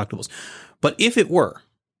spending on deductibles. But if it were,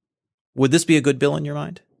 would this be a good bill in your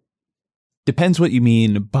mind? Depends what you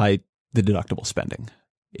mean by the deductible spending.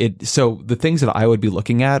 So the things that I would be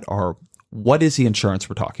looking at are, what is the insurance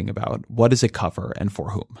we're talking about? What does it cover and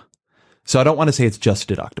for whom? So I don't want to say it's just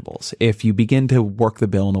deductibles. If you begin to work the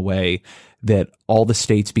bill in a way that all the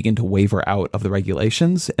states begin to waiver out of the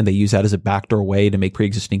regulations and they use that as a backdoor way to make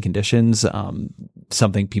pre-existing conditions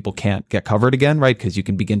something people can't get covered again, right? Because you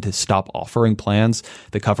can begin to stop offering plans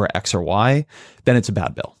that cover X or Y, then it's a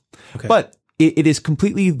bad bill. Okay. But it is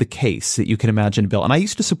completely the case that you can imagine a bill, and I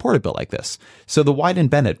used to support a bill like this. So the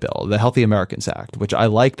Wyden-Bennett bill, the Healthy Americans Act, which I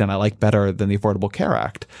liked and I liked better than the Affordable Care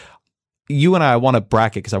Act. You and I want to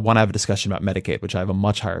bracket because I want to have a discussion about Medicaid, which I have a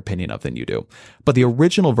much higher opinion of than you do. But the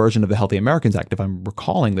original version of the Healthy Americans Act, if I'm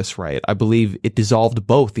recalling this right, I believe it dissolved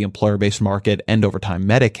both the employer-based market and over time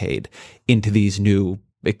Medicaid into these new,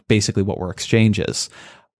 basically what were exchanges.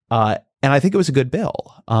 And I think it was a good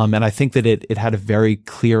bill. And I think that it had a very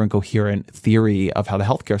clear and coherent theory of how the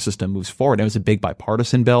healthcare system moves forward. And it was a big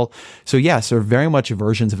bipartisan bill. So yes, there are very much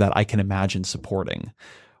versions of that I can imagine supporting.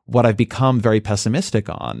 What I've become very pessimistic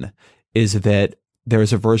on is that there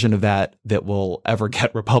is a version of that that will ever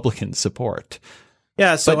get Republican support.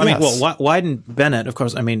 Yeah, so But I mean, yes. well, Wyden-Bennett, of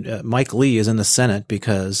course. I mean, Mike Lee is in the Senate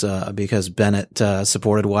because Bennett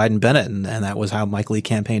supported Wyden-Bennett, and that was how Mike Lee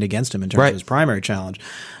campaigned against him in terms of his primary challenge.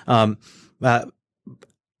 So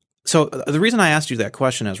the reason I asked you that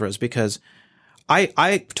question, Ezra, is because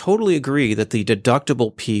I totally agree that the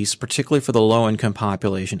deductible piece, particularly for the low-income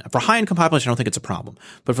population, for high-income population, I don't think it's a problem,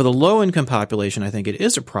 but for the low-income population, I think it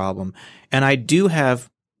is a problem, and I do have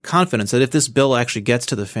confidence that if this bill actually gets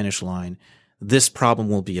to the finish line, this problem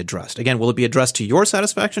will be addressed. Again, will it be addressed to your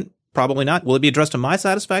satisfaction? Probably not. Will it be addressed to my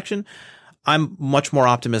satisfaction? I'm much more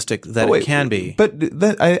optimistic that it can be. But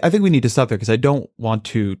I think we need to stop there because I don't want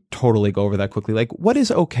to totally go over that quickly. Like, what is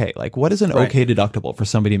okay? Like, what is an okay deductible for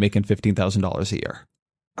somebody making $15,000 a year?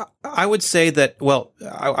 I would say that, well,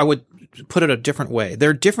 I would put it a different way. There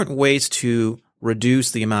are different ways to reduce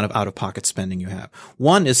the amount of out-of-pocket spending you have.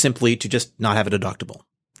 One is simply to just not have a deductible,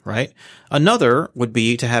 right? Another would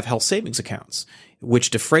be to have health savings accounts, which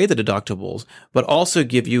defray the deductibles, but also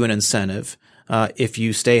give you an incentive if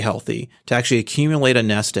you stay healthy, to actually accumulate a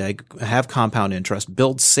nest egg, have compound interest,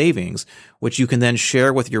 build savings, which you can then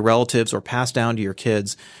share with your relatives or pass down to your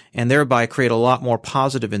kids, and thereby create a lot more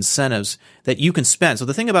positive incentives that you can spend. So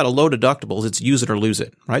the thing about a low deductible is it's use it or lose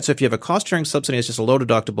it, right? So if you have a cost-sharing subsidy, it's just a low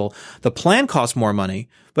deductible. The plan costs more money,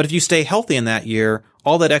 but if you stay healthy in that year,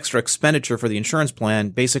 all that extra expenditure for the insurance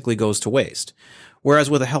plan basically goes to waste. Whereas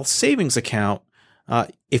with a health savings account,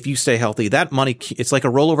 if you stay healthy, that money, it's like a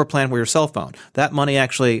rollover plan with your cell phone. That money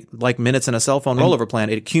actually, like minutes in a cell phone rollover plan,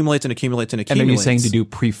 it accumulates and accumulates and accumulates. And are you saying to do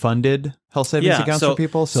pre-funded health savings accounts for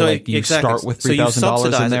people? So like you start with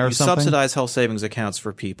 $3,000 in there or something? You subsidize health savings accounts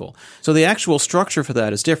for people. So the actual structure for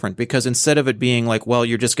that is different because instead of it being like, well,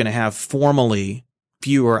 you're just going to have formally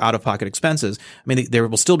fewer out-of-pocket expenses. I mean, there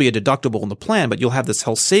will still be a deductible in the plan, but you'll have this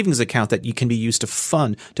health savings account that you can be used to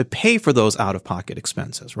fund, to pay for those out-of-pocket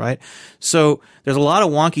expenses, right? So there's a lot of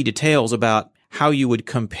wonky details about how you would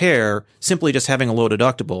compare simply just having a low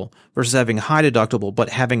deductible versus having a high deductible, but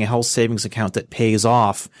having a health savings account that pays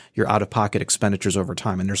off your out-of-pocket expenditures over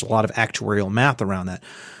time. And there's a lot of actuarial math around that.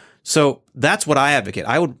 So that's what I advocate.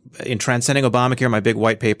 I would, in Transcending Obamacare, my big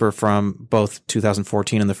white paper from both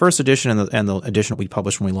 2014 and the first edition and the edition that we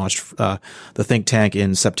published when we launched the think tank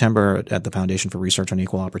in September at the Foundation for Research on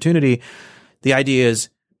Equal Opportunity. The idea is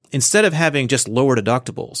instead of having just lower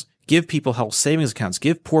deductibles, give people health savings accounts,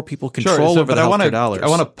 give poor people control over the healthcare dollars. I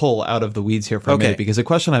want to pull out of the weeds here for a minute because the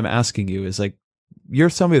question I'm asking you is like, you're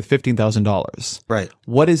somebody with $15,000. Right.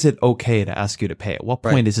 What is it okay to ask you to pay? At what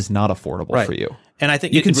point is this not affordable for you? And I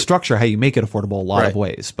think you can structure how you make it affordable a lot of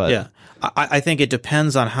ways, but yeah, I think it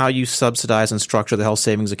depends on how you subsidize and structure the health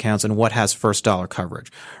savings accounts and what has first dollar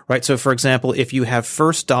coverage, right? So for example, if you have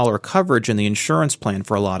first dollar coverage in the insurance plan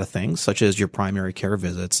for a lot of things, such as your primary care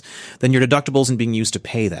visits, then your deductible isn't being used to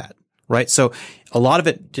pay that. Right. So a lot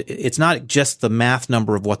of it's not just the math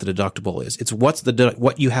number of what the deductible is. It's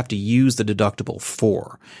what you have to use the deductible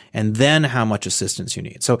for, and then how much assistance you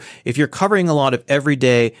need. So if you're covering a lot of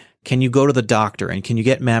everyday, can you go to the doctor and can you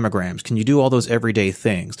get mammograms? Can you do all those everyday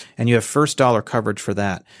things? And you have first dollar coverage for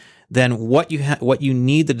that. Then what you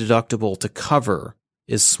need the deductible to cover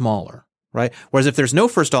is smaller. Right. Whereas if there's no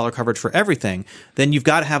first dollar coverage for everything, then you've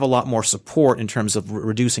got to have a lot more support in terms of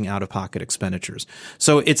reducing out of pocket expenditures.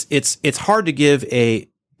 So it's hard to give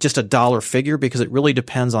just a dollar figure because it really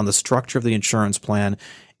depends on the structure of the insurance plan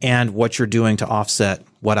and what you're doing to offset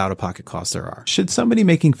what out of pocket costs there are. Should somebody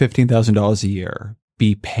making $15,000 a year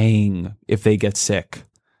be paying if they get sick?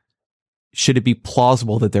 Should it be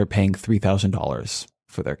plausible that they're paying $3,000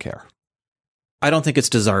 for their care? I don't think it's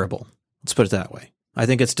desirable. Let's put it that way. I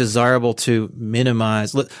think it's desirable to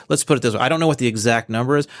minimize. Let's put it this way. I don't know what the exact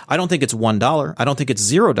number is. I don't think it's $1. I don't think it's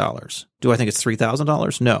 $0. Do I think it's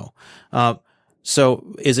 $3,000? No.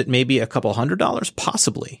 So is it maybe a couple $100?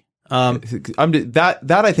 Possibly.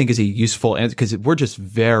 That I think is a useful answer because we're just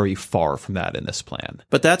very far from that in this plan.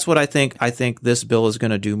 But that's what I think this bill is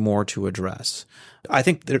going to do more to address. I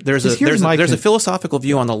think there's a philosophical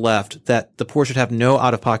view on the left that the poor should have no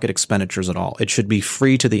out-of-pocket expenditures at all. It should be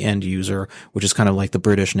free to the end user, which is kind of like the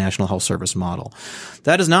British National Health Service model.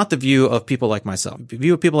 That is not the view of people like myself. The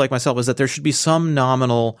view of people like myself is that there should be some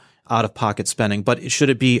nominal out-of-pocket spending, but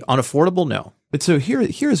should it be unaffordable? No. But so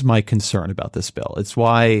here's my concern about this bill. It's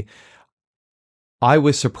why I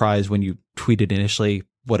was surprised when you tweeted initially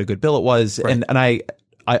what a good bill it was, right. and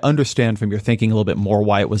I understand from your thinking a little bit more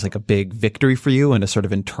why it was like a big victory for you in a sort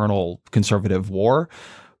of internal conservative war.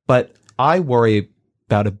 But I worry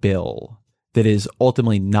about a bill that is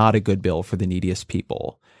ultimately not a good bill for the neediest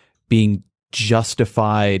people being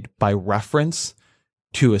justified by reference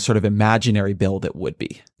to a sort of imaginary bill that would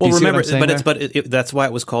be. Well, remember, that's why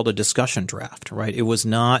it was called a discussion draft, right? It was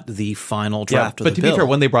not the final draft of the bill. But to be fair,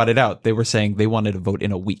 when they brought it out, they were saying they wanted to vote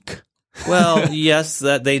in a week. Well, yes,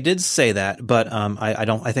 that they did say that, but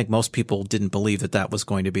I think most people didn't believe that was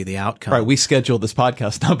going to be the outcome. Right, we scheduled this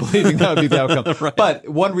podcast not believing that would be the outcome. Right. But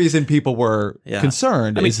one reason people were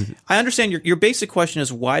concerned is I understand your basic question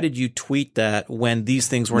is why did you tweet that when these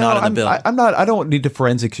things were not in the bill? I don't need to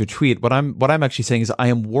forensics your tweet. What I'm actually saying is I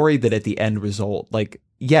am worried that at the end result, like,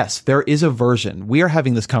 yes, there is a version. We are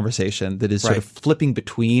having this conversation that is sort of flipping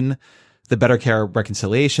between the Better Care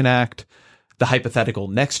Reconciliation Act, the hypothetical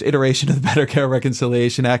next iteration of the Better Care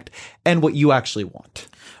Reconciliation Act, and what you actually want.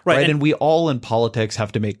 Right. And we all in politics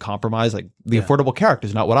have to make compromise. Like the Affordable Care Act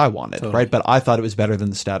is not what I wanted, right? But I thought it was better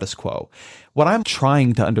than the status quo. What I'm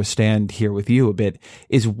trying to understand here with you a bit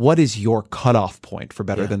is what is your cutoff point for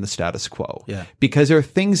better than the status quo? Yeah. Because there are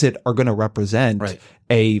things that are going to represent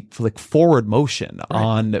a like forward motion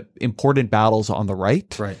on important battles on the right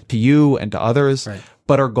to you and to others. Right.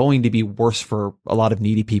 But are going to be worse for a lot of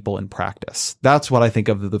needy people in practice. That's what I think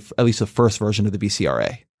of at least the first version of the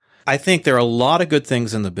BCRA. I think there are a lot of good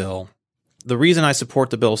things in the bill. The reason I support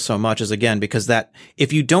the bill so much is, again, because that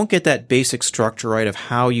if you don't get that basic structure right of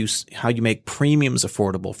how you make premiums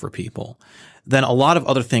affordable for people, then a lot of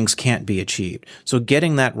other things can't be achieved. So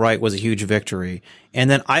getting that right was a huge victory. And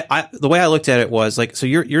then the way I looked at it was like, so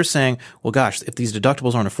you're saying, well, gosh, if these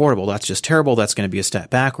deductibles aren't affordable, that's just terrible. That's going to be a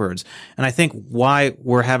step backwards. And I think why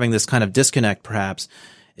we're having this kind of disconnect perhaps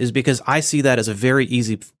is because I see that as a very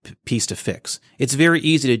easy piece to fix. It's very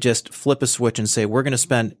easy to just flip a switch and say, we're going to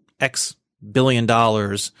spend X billion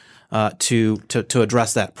dollars to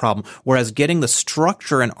address that problem. Whereas getting the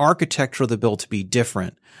structure and architecture of the bill to be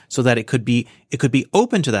different so that it could be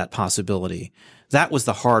open to that possibility. That was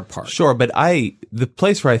the hard part. Sure, but the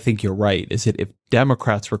place where I think you're right is that if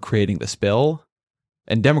Democrats were creating this bill,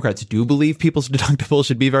 and Democrats do believe people's deductibles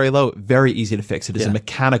should be very low, very easy to fix. It is a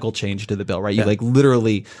mechanical change to the bill, right? You like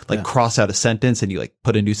literally cross out a sentence and you like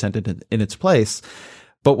put a new sentence in its place.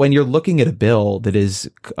 But when you're looking at a bill that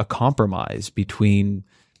is a compromise between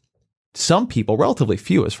some people, relatively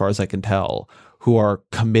few as far as I can tell, who are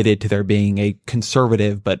committed to there being a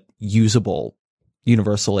conservative but usable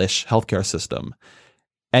universal-ish healthcare system,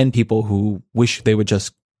 and people who wish they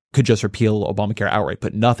could just repeal Obamacare outright,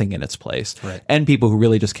 put nothing in its place, and people who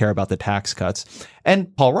really just care about the tax cuts.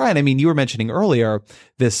 And Paul Ryan, I mean, you were mentioning earlier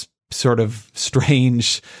this sort of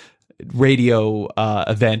strange radio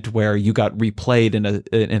event where you got replayed in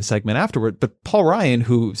a segment afterward. But Paul Ryan,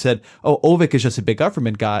 who said, "Oh, Avik is just a big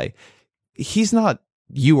government guy," he's not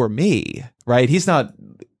you or me, right? He's not.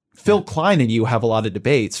 Phil Klein and you have a lot of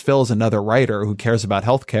debates. Phil is another writer who cares about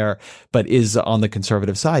healthcare, but is on the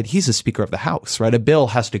conservative side. He's a Speaker of the House, right? A bill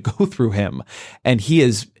has to go through him, and he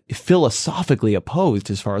is philosophically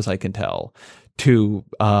opposed, as far as I can tell, to.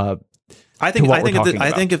 I think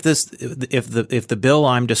if the bill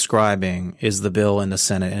I'm describing is the bill in the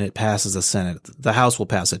Senate and it passes the Senate, the House will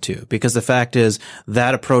pass it too. Because the fact is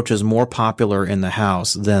that approach is more popular in the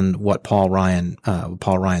House than what Paul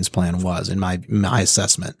Ryan's plan was, in my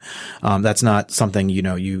assessment. That's not something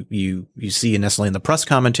you see necessarily in the press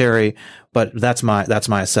commentary, but that's my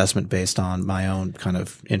assessment based on my own kind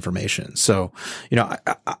of information. So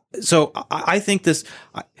I think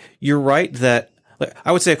you're right that.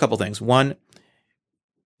 I would say a couple things. One,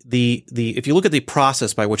 if you look at the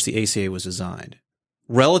process by which the ACA was designed,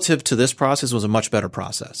 relative to this process was a much better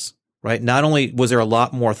process, right? Not only was there a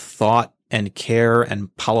lot more thought and care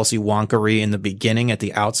and policy wonkery in the beginning at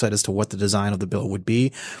the outset as to what the design of the bill would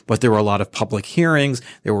be, but there were a lot of public hearings.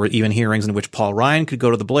 There were even hearings in which Paul Ryan could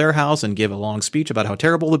go to the Blair House and give a long speech about how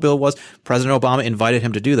terrible the bill was. President Obama invited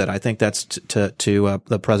him to do that. I think that's to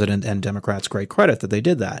the president and Democrats' great credit that they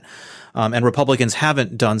did that. And Republicans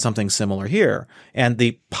haven't done something similar here. And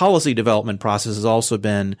the policy development process has also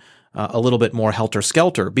been a little bit more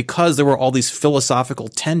helter-skelter because there were all these philosophical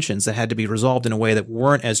tensions that had to be resolved in a way that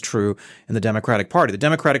weren't as true in the Democratic Party. The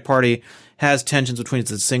Democratic Party has tensions between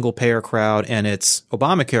its single-payer crowd and its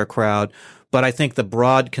Obamacare crowd, but I think the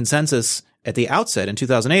broad consensus at the outset in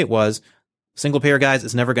 2008 was single-payer, guys,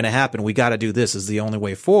 it's never going to happen. We got to do this is the only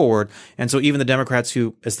way forward. And so even the Democrats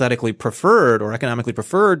who aesthetically preferred or economically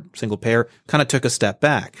preferred single-payer kind of took a step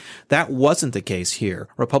back. That wasn't the case here.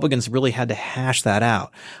 Republicans really had to hash that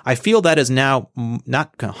out. I feel that is now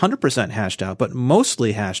not 100% hashed out, but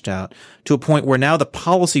mostly hashed out to a point where now the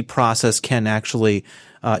policy process can actually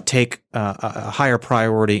take a higher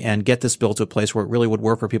priority and get this bill to a place where it really would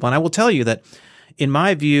work for people. And I will tell you that, in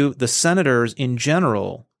my view, the senators in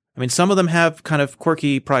general, I mean, some of them have kind of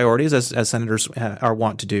quirky priorities, as senators are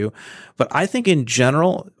wont to do. But I think in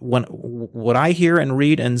general, what I hear and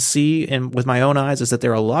read and see with my own eyes is that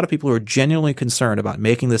there are a lot of people who are genuinely concerned about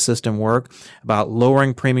making the system work, about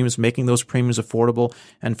lowering premiums, making those premiums affordable,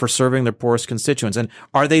 and for serving their poorest constituents. And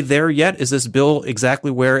are they there yet? Is this bill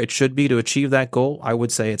exactly where it should be to achieve that goal? I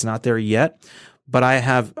would say it's not there yet. But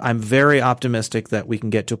I'm very optimistic that we can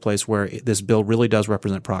get to a place where this bill really does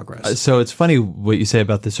represent progress. So it's funny what you say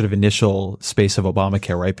about the sort of initial space of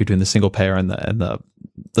Obamacare, right, between the single payer and the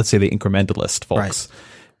let's say the incrementalist folks, right.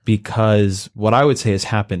 Because what I would say has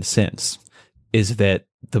happened since is that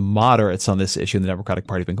the moderates on this issue in the Democratic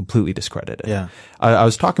Party have been completely discredited. Yeah, I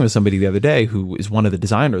was talking with somebody the other day who is one of the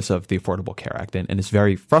designers of the Affordable Care Act and is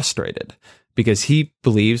very frustrated because he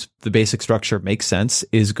believes the basic structure makes sense,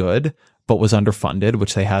 is good, but was underfunded,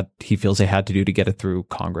 which he feels they had to do to get it through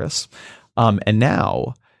Congress. And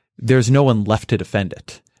now there's no one left to defend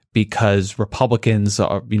it because Republicans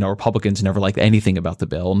never liked anything about the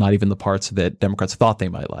bill, not even the parts that Democrats thought they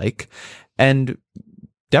might like. And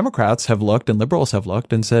Democrats have looked and liberals have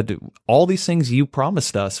looked and said, all these things you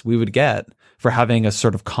promised us we would get for having a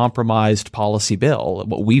sort of compromised policy bill,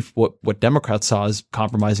 what Democrats saw as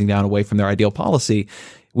compromising down away from their ideal policy,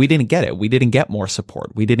 we didn't get it. We didn't get more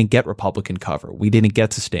support. We didn't get Republican cover. We didn't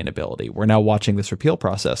get sustainability. We're now watching this repeal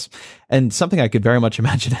process. And something I could very much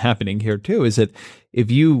imagine happening here too is that if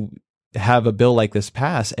you have a bill like this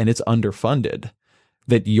pass and it's underfunded,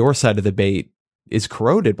 that your side of the debate is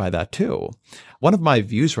corroded by that too. One of my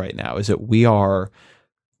views right now is that we are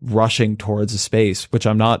rushing towards a space, which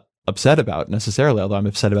I'm not upset about necessarily, although I'm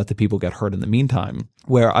upset about the people who get hurt in the meantime,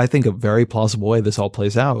 where I think a very plausible way this all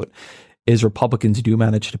plays out is Republicans do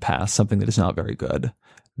manage to pass something that is not very good,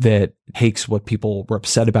 that takes what people were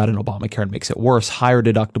upset about in Obamacare and makes it worse, higher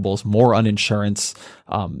deductibles, more uninsurance,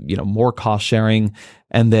 more cost sharing,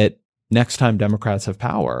 and that next time Democrats have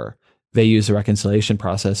power, they use the reconciliation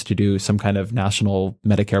process to do some kind of national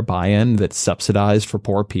Medicare buy-in that's subsidized for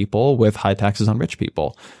poor people with high taxes on rich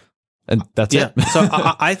people. And that's it. So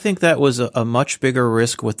I think that was a much bigger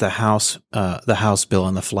risk with the House bill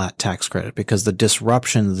and the flat tax credit, because the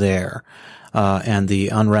disruption there and the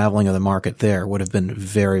unraveling of the market there would have been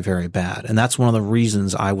very, very bad. And that's one of the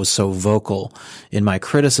reasons I was so vocal in my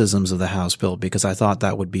criticisms of the House bill, because I thought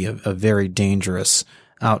that would be a very dangerous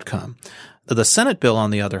outcome. The Senate bill, on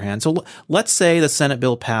the other hand, so let's say the Senate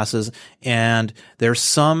bill passes and there's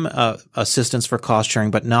some assistance for cost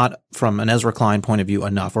sharing, but not from an Ezra Klein point of view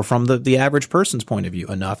enough, or from the average person's point of view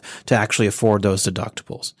enough to actually afford those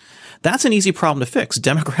deductibles. That's an easy problem to fix.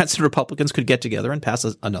 Democrats and Republicans could get together and pass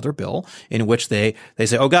another bill in which they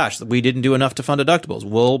say, oh gosh, we didn't do enough to fund deductibles.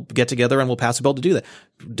 We'll get together and we'll pass a bill to do that.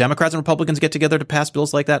 Democrats and Republicans get together to pass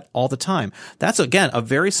bills like that all the time. That's, again, a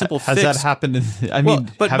very simple fix. Has that happened?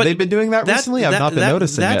 Have they been doing that recently? I've not been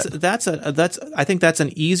noticing it. I think that's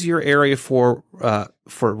an easier area for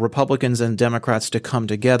Republicans and Democrats to come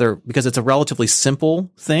together, because it's a relatively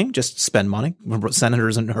simple thing. Just spend money.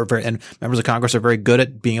 Senators and members of Congress are very good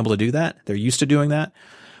at being able to do that. They're used to doing that.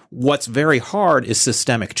 What's very hard is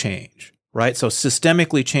systemic change, right? So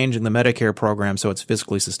systemically changing the Medicare program so it's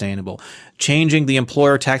fiscally sustainable, changing the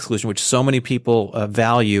employer tax solution, which so many people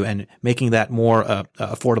value, and making that more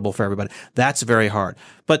affordable for everybody. That's very hard.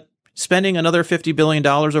 But spending another $50 billion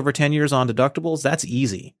over 10 years on deductibles, that's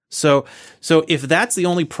easy. So if that's the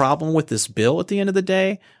only problem with this bill at the end of the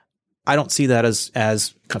day, I don't see that as kind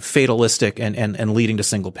of fatalistic and leading to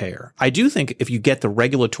single payer. I do think if you get the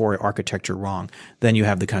regulatory architecture wrong, then you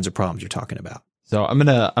have the kinds of problems you're talking about. So I'm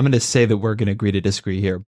gonna say that we're gonna agree to disagree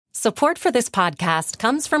here. Support for this podcast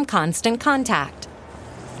comes from Constant Contact.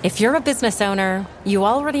 If you're a business owner, you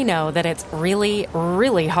already know that it's really,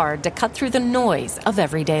 really hard to cut through the noise of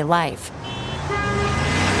everyday life.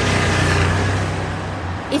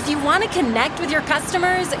 If you want to connect with your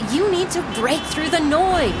customers, you need to break through the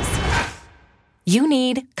noise. You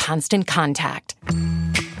need Constant Contact.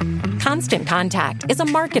 Constant Contact is a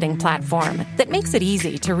marketing platform that makes it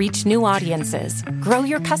easy to reach new audiences, grow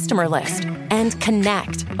your customer list, and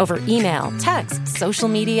connect over email, text, social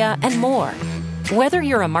media, and more. Whether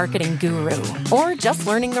you're a marketing guru or just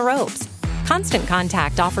learning the ropes, Constant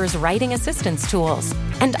Contact offers writing assistance tools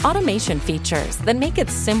and automation features that make it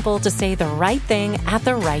simple to say the right thing at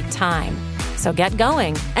the right time. So get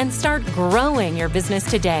going and start growing your business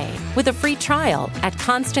today with a free trial at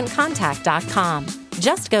ConstantContact.com.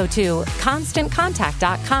 Just go to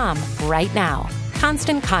ConstantContact.com right now.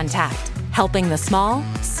 Constant Contact, helping the small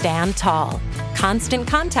stand tall.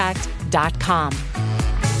 ConstantContact.com.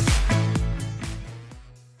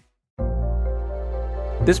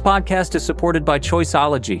 This podcast is supported by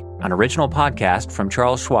Choiceology, an original podcast from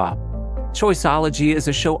Charles Schwab. Choiceology is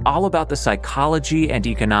a show all about the psychology and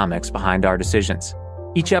economics behind our decisions.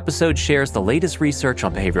 Each episode shares the latest research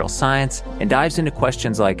on behavioral science and dives into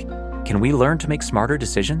questions like, can we learn to make smarter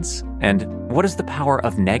decisions? And what is the power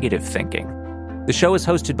of negative thinking? The show is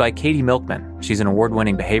hosted by Katie Milkman. She's an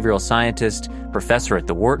award-winning behavioral scientist, professor at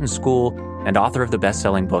the Wharton School, and author of the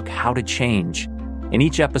best-selling book, How to Change. In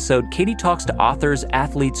each episode, Katie talks to authors,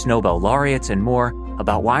 athletes, Nobel laureates, and more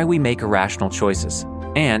about why we make irrational choices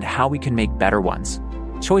and how we can make better ones.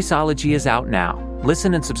 Choiceology is out now.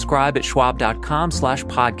 Listen and subscribe at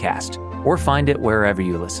schwab.com/podcast or find it wherever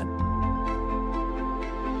you listen.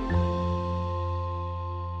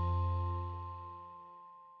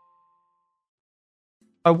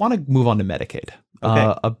 I want to move on to Medicaid.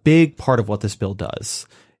 Okay. A big part of what this bill does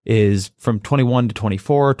is from 21 to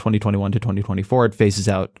 24, 2021 to 2024, it phases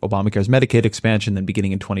out Obamacare's Medicaid expansion. Then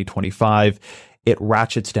beginning in 2025, it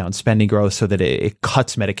ratchets down spending growth so that it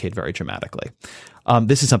cuts Medicaid very dramatically.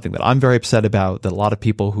 This is something that I'm very upset about, that a lot of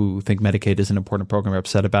people who think Medicaid is an important program are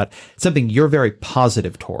upset about. It's something you're very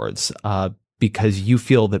positive towards because you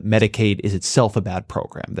feel that Medicaid is itself a bad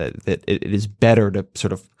program, that it is better to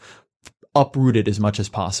sort of uproot it as much as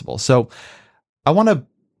possible. So I want to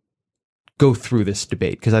go through this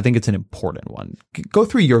debate because I think it's an important one. Go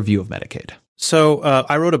through your view of Medicaid. So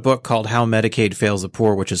I wrote a book called How Medicaid Fails the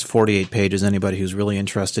Poor, which is 48 pages. Anybody who's really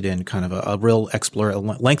interested in kind of a real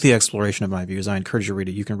lengthy exploration of my views, I encourage you to read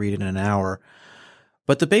it. You can read it in an hour.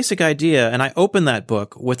 But the basic idea, and I opened that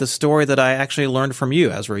book with a story that I actually learned from you,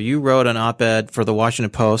 Ezra. You wrote an op-ed for the Washington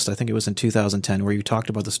Post, I think it was in 2010, where you talked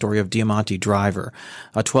about the story of Diamante Driver,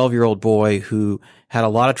 a 12-year-old boy who had a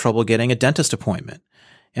lot of trouble getting a dentist appointment.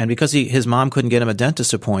 And because his mom couldn't get him a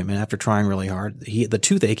dentist appointment after trying really hard, the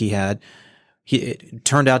toothache he had, it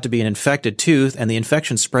turned out to be an infected tooth, and the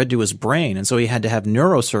infection spread to his brain. And so he had to have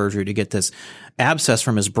neurosurgery to get this abscess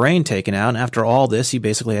from his brain taken out. And after all this, he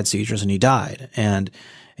basically had seizures and he died. And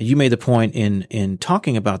you made the point in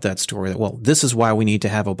talking about that story that, well, this is why we need to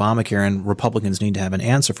have Obamacare, and Republicans need to have an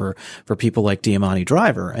answer for people like Diamante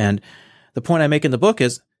Driver. And the point I make in the book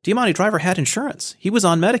is Diamante Driver had insurance. He was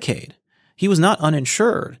on Medicaid. He was not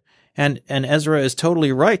uninsured. And Ezra is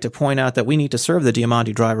totally right to point out that we need to serve the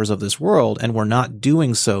Diamante Drivers of this world, and we're not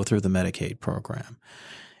doing so through the Medicaid program.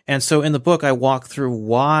 And so in the book, I walk through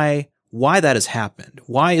why that has happened.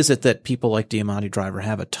 Why is it that people like Diamante Driver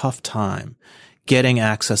have a tough time getting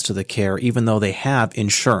access to the care, even though they have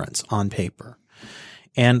insurance on paper?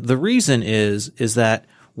 And the reason is that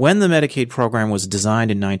when the Medicaid program was designed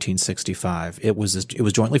in 1965, it was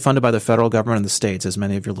jointly funded by the federal government and the states, as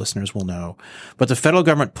many of your listeners will know. But the federal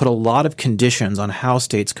government put a lot of conditions on how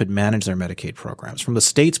states could manage their Medicaid programs. From the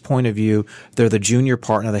state's point of view, they're the junior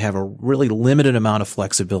partner. They have a really limited amount of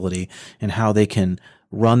flexibility in how they can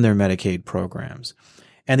run their Medicaid programs.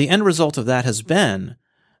 And the end result of that has been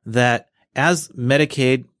that as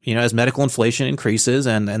Medicaid, as medical inflation increases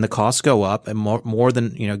and the costs go up and more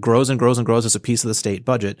than, grows and grows and grows as a piece of the state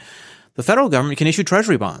budget, the federal government can issue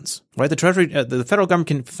treasury bonds, right? The federal government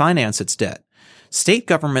can finance its debt. State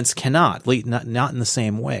governments cannot, not in the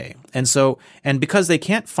same way. And so, and because they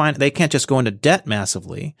can't just go into debt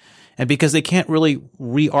massively, and because they can't really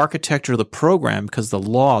re-architecture the program because the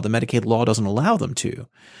Medicaid law doesn't allow them to,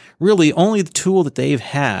 really only the tool that they've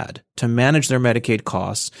had to manage their Medicaid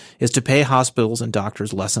costs is to pay hospitals and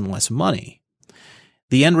doctors less and less money.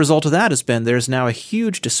 The end result of that has been there's now a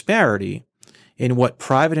huge disparity in what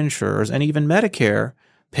private insurers and even Medicare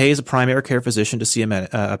pays a primary care physician to see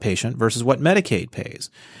a patient versus what Medicaid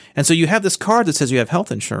pays. And so you have this card that says you have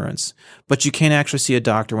health insurance, but you can't actually see a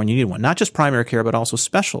doctor when you need one, not just primary care, but also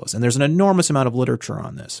specialists. And there's an enormous amount of literature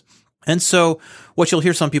on this. And so what you'll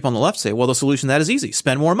hear some people on the left say, well, the solution to that is easy.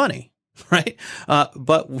 Spend more money. right?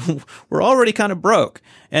 But we're already kind of broke.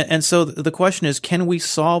 And so the question is, can we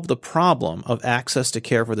solve the problem of access to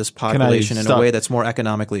care for this population in a way that's more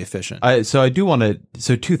economically efficient? So I do want to,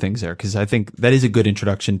 so two things there, because I think that is a good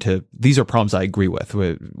introduction to, these are problems I agree with.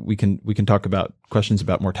 We can talk about questions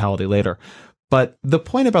about mortality later. But the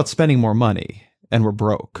point about spending more money and we're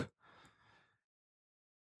broke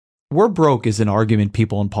is an argument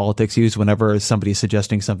people in politics use whenever somebody is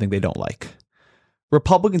suggesting something they don't like.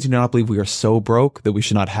 Republicans do not believe we are so broke that we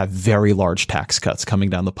should not have very large tax cuts coming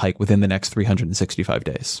down the pike within the next 365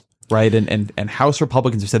 days, right? And House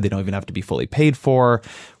Republicans have said they don't even have to be fully paid for.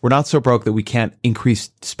 We're not so broke that we can't increase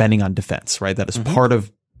spending on defense, right? That is part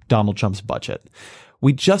of Donald Trump's budget.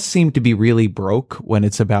 We just seem to be really broke when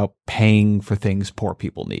it's about paying for things poor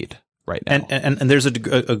people need right now. And there's a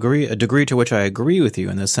degree to which I agree with you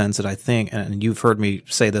in the sense that I think, and you've heard me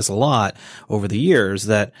say this a lot over the years,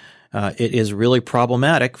 that it is really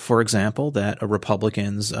problematic, for example, that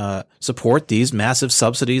Republicans support these massive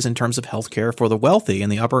subsidies in terms of health care for the wealthy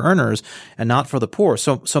and the upper earners and not for the poor.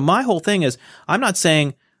 So my whole thing is, I'm not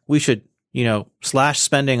saying we should, slash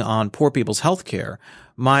spending on poor people's health care.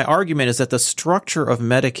 My argument is that the structure of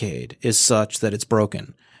Medicaid is such that it's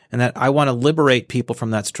broken, and that I want to liberate people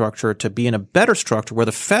from that structure to be in a better structure where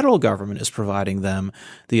the federal government is providing them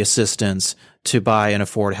the assistance to buy and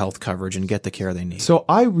afford health coverage and get the care they need. So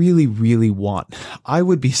I really, really I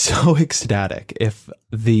would be so ecstatic if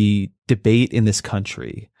the debate in this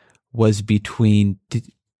country was between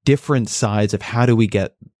different sides of how do we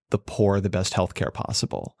get the poor the best health care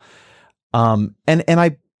possible. And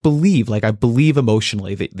I believe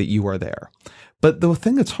emotionally that you are there. But the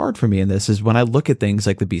thing that's hard for me in this is when I look at things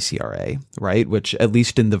like the BCRA, right, which at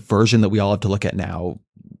least in the version that we all have to look at now,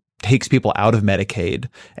 takes people out of Medicaid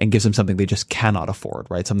and gives them something they just cannot afford,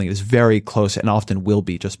 right? Something that is very close and often will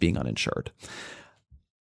be just being uninsured.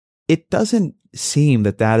 It doesn't seem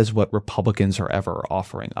that that is what Republicans are ever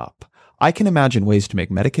offering up. I can imagine ways to make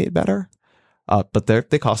Medicaid better, but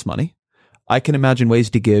they cost money. I can imagine ways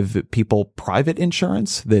to give people private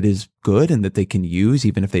insurance that is good and that they can use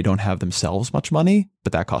even if they don't have themselves much money,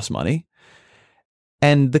 but that costs money.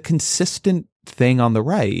 And the consistent thing on the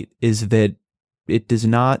right is that it does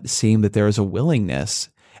not seem that there is a willingness,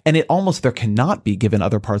 and there cannot be, given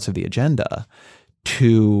other parts of the agenda,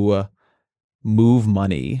 to move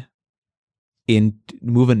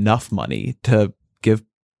enough money to give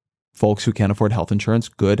folks who can't afford health insurance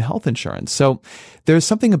good health insurance. So there's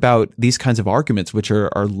something about these kinds of arguments which are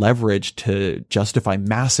leveraged to justify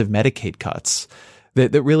massive Medicaid cuts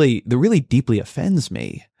that really deeply offends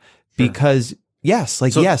me. Sure. Because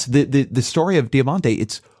the story of Diamante,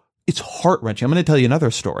 it's heart-wrenching. I'm going to tell you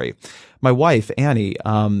another story. My wife, Annie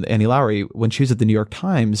Lowry, when she was at the New York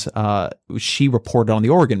Times, she reported on the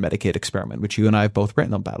Oregon Medicaid experiment, which you and I have both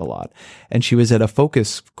written about a lot. And she was at a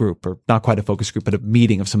focus group, or not quite a focus group, but a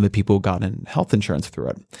meeting of some of the people who got in health insurance through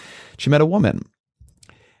it. She met a woman,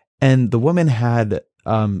 and the woman had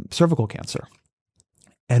cervical cancer.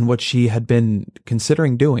 And what she had been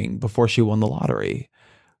considering doing before she won the lottery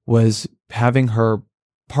was having her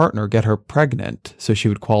partner get her pregnant so she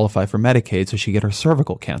would qualify for Medicaid so she get her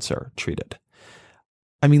cervical cancer treated.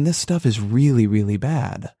 I mean, this stuff is really, really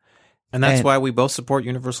bad. And that's why we both support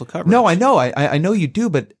universal coverage. No, I know. I know you do.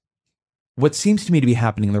 But what seems to me to be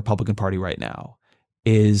happening in the Republican Party right now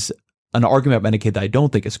is an argument about Medicaid that I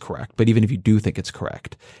don't think is correct, but even if you do think it's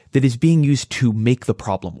correct, that is being used to make the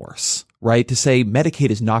problem worse, right? To say Medicaid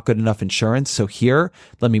is not good enough insurance, so here,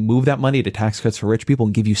 let me move that money to tax cuts for rich people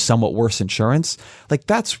and give you somewhat worse insurance. Like,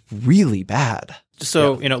 that's really bad.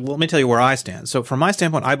 So, let me tell you where I stand. So from my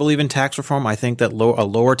standpoint, I believe in tax reform. I think that a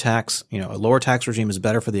lower tax regime is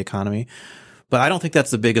better for the economy. But I don't think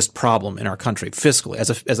that's the biggest problem in our country fiscally.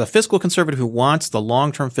 As a fiscal conservative who wants the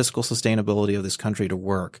long-term fiscal sustainability of this country to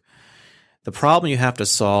work, the problem you have to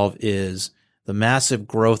solve is the massive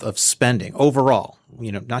growth of spending overall,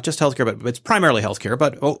 not just healthcare, but it's primarily healthcare.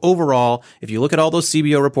 But overall, if you look at all those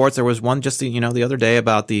CBO reports, there was one just the other day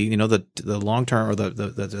about the long-term or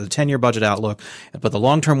the 10-year budget outlook, but the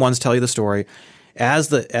long-term ones tell you the story.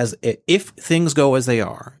 If things go as they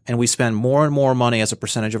are and we spend more and more money as a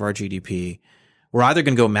percentage of our GDP, we're either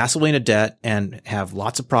going to go massively into debt and have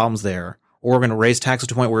lots of problems there, or we're going to raise taxes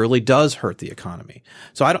to a point where it really does hurt the economy.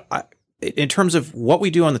 So in terms of what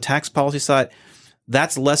we do on the tax policy side,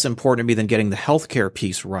 that's less important to me than getting the healthcare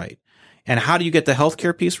piece right. And how do you get the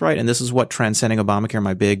healthcare piece right? And this is what Transcending Obamacare,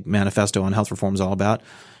 my big manifesto on health reform, is all about.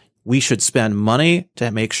 We should spend money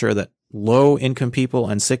to make sure that low-income people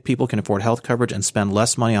and sick people can afford health coverage and spend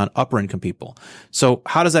less money on upper-income people. So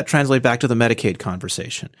how does that translate back to the Medicaid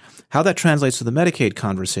conversation? How that translates to the Medicaid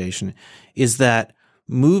conversation is that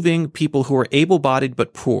moving people who are able-bodied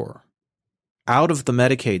but poor out of the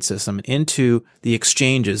Medicaid system into the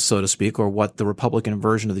exchanges, so to speak, or what the Republican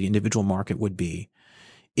version of the individual market would be,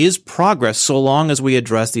 is progress so long as we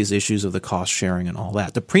address these issues of the cost sharing and all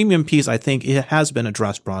that. The premium piece, I think, it has been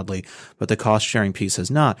addressed broadly, but the cost sharing piece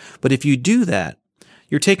has not. But if you do that,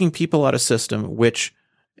 you're taking people out of system which,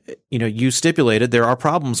 you stipulated there are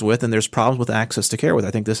problems with, and there's problems with access to care with.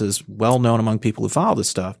 I think this is well known among people who follow this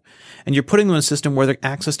stuff. And you're putting them in a system where their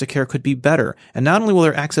access to care could be better. And not only will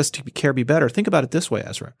their access to care be better, think about it this way,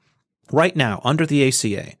 Ezra. Right now, under the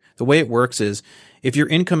ACA, the way it works is if your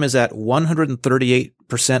income is at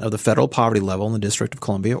 138% of the federal poverty level in the District of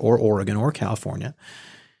Columbia or Oregon or California,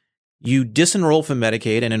 you disenroll from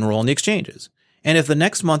Medicaid and enroll in the exchanges. And if the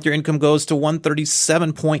next month your income goes to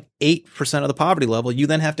 137.8% of the poverty level, you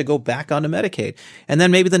then have to go back onto Medicaid. And then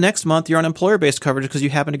maybe the next month you're on employer-based coverage because you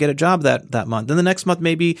happen to get a job that month. Then the next month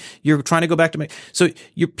maybe you're trying to go back to Medicaid. So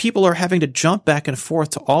your people are having to jump back and forth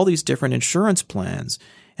to all these different insurance plans.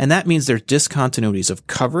 And that means there's discontinuities of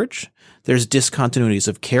coverage. There's discontinuities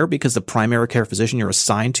of care because the primary care physician you're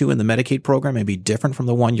assigned to in the Medicaid program may be different from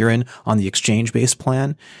the one you're in on the exchange-based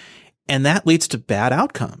plan. And that leads to bad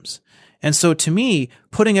outcomes. And so to me,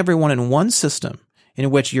 putting everyone in one system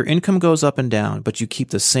in which your income goes up and down, but you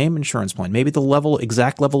keep the same insurance plan, maybe the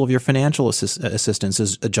exact level of your financial assistance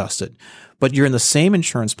is adjusted, but you're in the same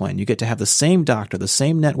insurance plan. You get to have the same doctor, the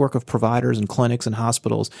same network of providers and clinics and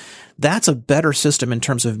hospitals. That's a better system in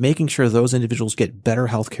terms of making sure those individuals get better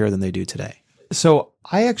health care than they do today. So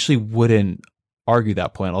I actually wouldn't argue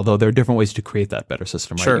that point, although there are different ways to create that better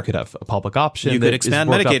system, right? Sure. You could have a public option. You could expand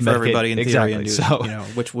Medicaid for everybody in theory, and so,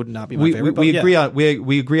 which would not be my favorite.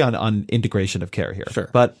 We agree on integration of care here. Sure.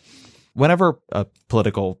 But whenever a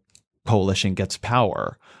political coalition gets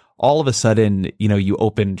power, all of a sudden, you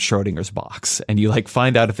open Schrodinger's box and you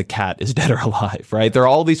find out if the cat is dead or alive, right? There are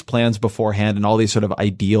all these plans beforehand and all these sort of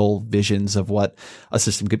ideal visions of what a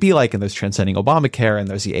system could be like. And there's Transcending Obamacare and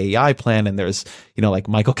there's the AEI plan and there's,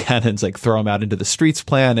 Michael Cannon's throw them out into the streets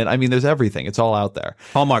plan. And I mean, there's everything. It's all out there.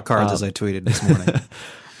 Hallmark cards, as I tweeted this morning.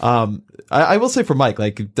 I will say for Mike,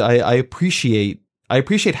 I appreciate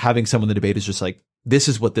having someone in the debate who's just this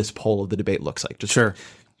is what this poll of the debate looks like. Just sure.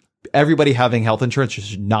 Everybody having health insurance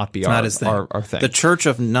should not be our thing. The Church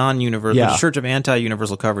of non-universal, the Church of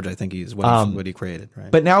anti-universal coverage, I think is what he created.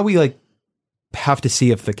 Right? But now we have to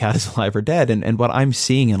see if the cat is alive or dead. And what I'm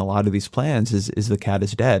seeing in a lot of these plans is the cat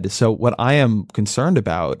is dead. So what I am concerned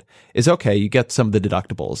about is, okay, you get some of the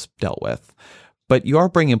deductibles dealt with, but you are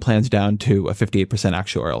bringing plans down to a 58%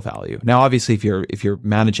 actuarial value. Now, obviously, if you're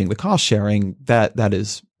managing the cost sharing, that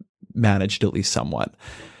is managed at least somewhat.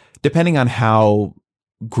 Depending on how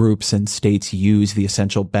groups and states use the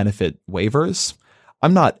essential benefit waivers,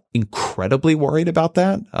 I'm not incredibly worried about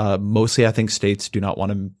that. Mostly, I think states do not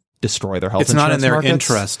want to destroy their health insurance insurance markets. It's not in their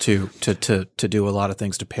interest to do a lot of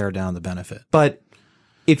things to pare down the benefit. But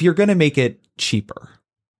if you're going to make it cheaper,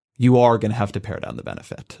 you are going to have to pare down the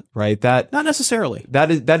benefit, right? That not necessarily.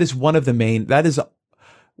 That is one of the main. That is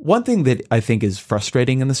one thing that I think is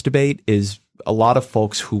frustrating in this debate is a lot of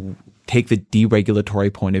folks who take the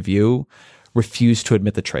deregulatory point of view refuse to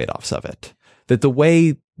admit the trade-offs of it. That the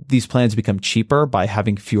way these plans become cheaper by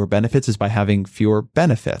having fewer benefits is by having fewer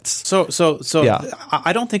benefits. So yeah.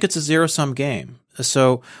 I don't think it's a zero-sum game.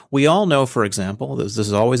 So we all know, for example, this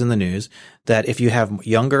is always in the news, that if you have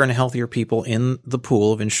younger and healthier people in the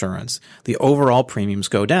pool of insurance, the overall premiums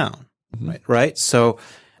go down, right? So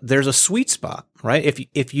there's a sweet spot, right?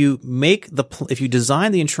 If you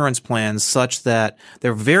design the insurance plans such that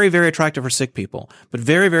they're very, very attractive for sick people, but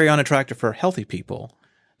very, very unattractive for healthy people,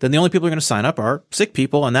 then the only people who are going to sign up are sick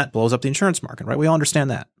people, and that blows up the insurance market, right? We all understand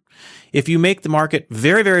that. If you make the market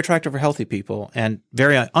very, very attractive for healthy people and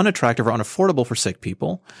very unattractive or unaffordable for sick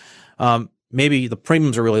people, maybe the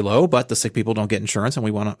premiums are really low, but the sick people don't get insurance, and we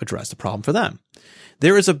want to address the problem for them.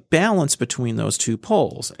 There is a balance between those two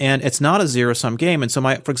poles, and it's not a zero-sum game. And so,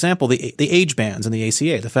 for example, the age bands in the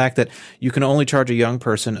ACA, the fact that you can only charge a young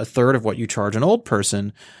person a third of what you charge an old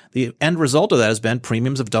person, the end result of that has been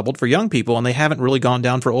premiums have doubled for young people, and they haven't really gone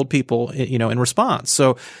down for old people, in response.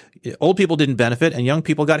 So old people didn't benefit, and young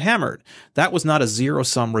people got hammered. That was not a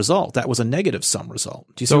zero-sum result. That was a negative-sum result.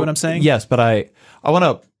 Do you see what I'm saying? Yes, but I want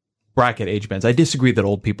to bracket age bands. I disagree that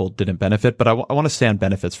old people didn't benefit, but I want to stay on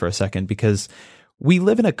benefits for a second because we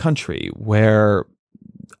live in a country where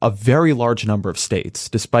a very large number of states,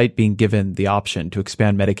 despite being given the option to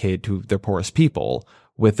expand Medicaid to their poorest people,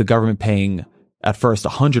 with the government paying at first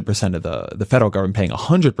 100% of the federal government paying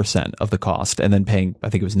 100% of the cost and then paying,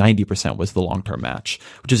 I think it was 90% was the long-term match,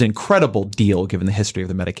 which is an incredible deal given the history of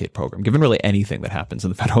the Medicaid program, given really anything that happens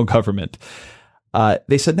in the federal government.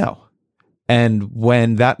 They said no. And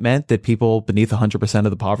when that meant that people beneath 100%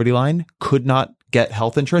 of the poverty line could not get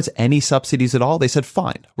health insurance, any subsidies at all, they said,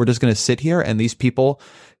 fine, we're just going to sit here and these people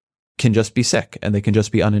can just be sick and they can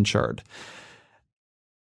just be uninsured.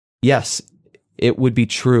 Yes, it would be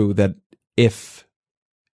true that if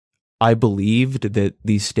I believed that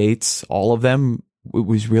these states, all of them, it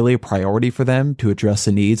was really a priority for them to address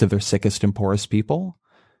the needs of their sickest and poorest people,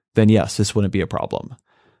 then yes, this wouldn't be a problem.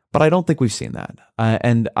 But I don't think we've seen that.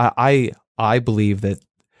 And I believe that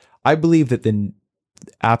the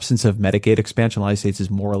absence of Medicaid expansion in the United States is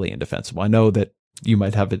morally indefensible. I know that you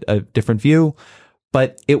might have a different view,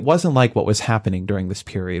 but it wasn't like what was happening during this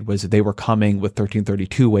period was they were coming with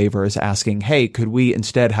 1332 waivers asking, hey, could we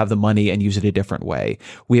instead have the money and use it a different way?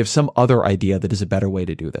 We have some other idea that is a better way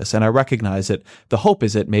to do this. And I recognize that the hope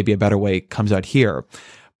is that maybe a better way comes out here.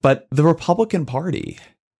 But the Republican Party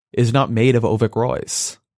is not made of Avik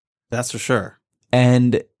Roys. That's for sure.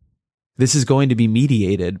 And this is going to be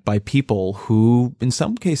mediated by people who, in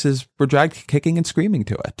some cases, were dragged kicking and screaming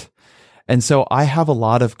to it. And so I have a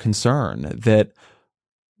lot of concern that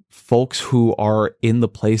folks who are in the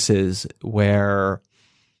places where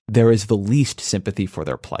there is the least sympathy for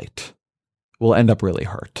their plight will end up really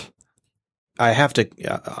hurt. I have to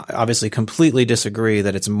obviously completely disagree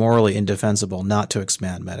that it's morally indefensible not to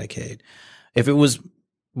expand Medicaid. If it was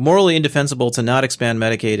morally indefensible to not expand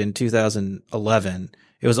Medicaid in 2011,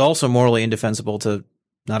 it was also morally indefensible to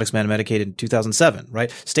not expand Medicaid in 2007,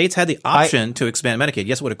 right? States had the option to expand Medicaid.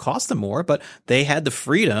 Yes, it would have cost them more, but they had the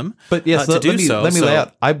freedom to do so. Let me lay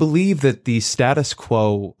out. I believe that the status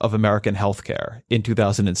quo of American healthcare in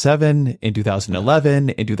 2007, in 2011,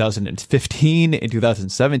 in 2015, in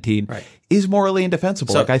 2017 is morally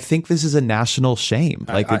indefensible. I think this is a national shame.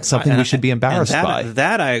 It's something we should be embarrassed by.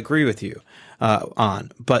 That I agree with you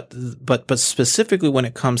on, but specifically when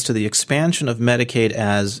it comes to the expansion of Medicaid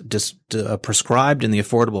as prescribed in the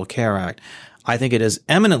Affordable Care Act, I think it is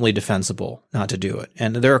eminently defensible not to do it,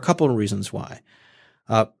 and there are a couple of reasons why.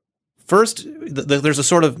 First, there's a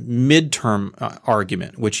sort of midterm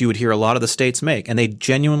argument which you would hear a lot of the states make, and they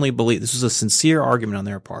genuinely believe this is a sincere argument on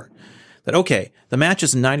their part that okay, the match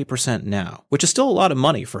is 90% now, which is still a lot of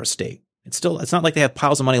money for a state. It's not like they have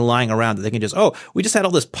piles of money lying around that they can just, we just had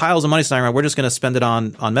all this piles of money lying around, we're just going to spend it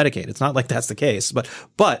on Medicaid. It's not like that's the case.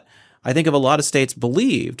 But I think if a lot of states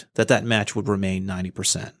believed that match would remain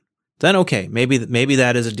 90%, then okay, maybe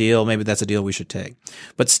that is a deal. Maybe that's a deal we should take.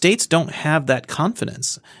 But states don't have that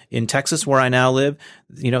confidence. In Texas, where I now live,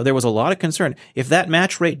 there was a lot of concern. If that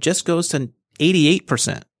match rate just goes to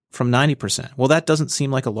 88% from 90%, well, that doesn't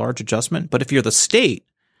seem like a large adjustment. But if you're the state,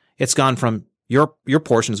 it's gone from your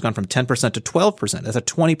portion has gone from 10% to 12%. That's a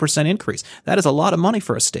 20% increase. That is a lot of money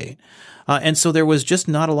for a state. And so there was just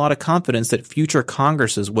not a lot of confidence that future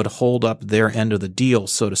Congresses would hold up their end of the deal,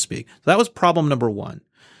 so to speak. So that was problem number one.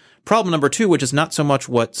 Problem number two, which is not so much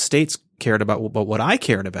what states cared about, but what I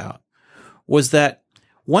cared about, was that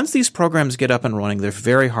once these programs get up and running, they're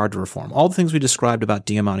very hard to reform. All the things we described about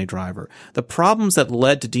Diamante Driver, the problems that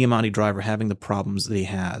led to Diamante Driver having the problems that he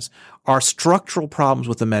has are structural problems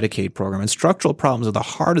with the Medicaid program. And structural problems are the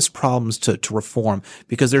hardest problems to reform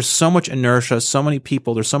because there's so much inertia, so many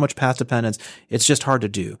people, there's so much past dependence, it's just hard to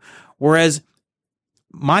do. Whereas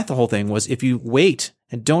the whole thing was if you wait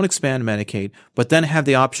and don't expand Medicaid, but then have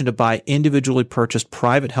the option to buy individually purchased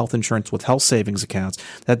private health insurance with health savings accounts,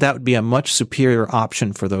 that would be a much superior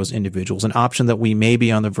option for those individuals, an option that we may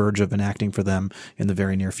be on the verge of enacting for them in the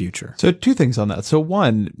very near future. So two things on that. So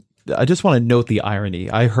one, I just want to note the irony.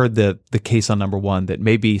 I heard the case on number one that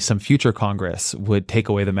maybe some future Congress would take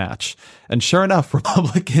away the match. And sure enough,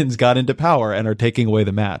 Republicans got into power and are taking away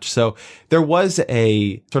the match. So there was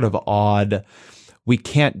a sort of odd, we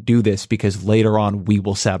can't do this because later on we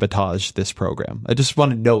will sabotage this program. I just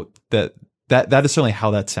want to note that is certainly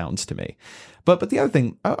how that sounds to me. But the other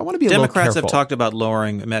thing, I want to be a little careful. Democrats have talked about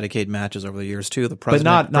lowering Medicaid matches over the years too. The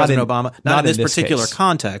president, President Obama, not in this particular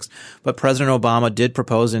context, but President Obama did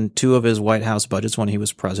propose in two of his White House budgets when he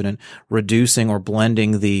was president, reducing or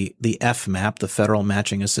blending the FMAP, the federal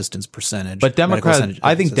matching assistance percentage. But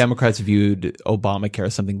I think Democrats viewed Obamacare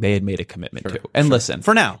as something they had made a commitment to. And listen,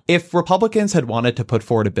 for now, if Republicans had wanted to put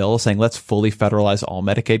forward a bill saying let's fully federalize all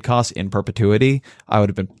Medicaid costs in perpetuity, I would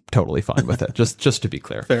have been totally fine with it. Just to be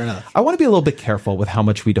clear. Fair enough. I want to be a little bit careful with how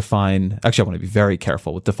much we define. Actually, I want to be very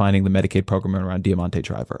careful with defining the Medicaid program around Diamante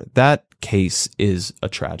Driver. That case is a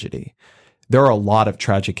tragedy. There are a lot of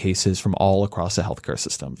tragic cases from all across the healthcare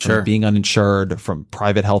system, from being uninsured, from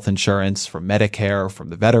private health insurance, from Medicare, from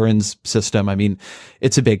the veterans system. I mean,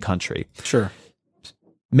 it's a big country. Sure.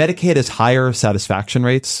 Medicaid has higher satisfaction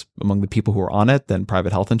rates among the people who are on it than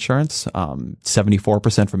private health insurance. 74%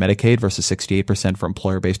 for Medicaid versus 68% for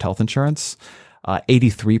employer-based health insurance.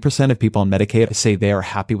 83% of people on Medicaid say they are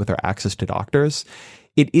happy with their access to doctors.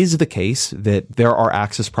 It is the case that there are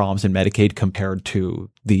access problems in Medicaid compared to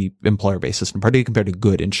the employer-based system, particularly compared to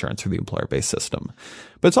good insurance for the employer-based system.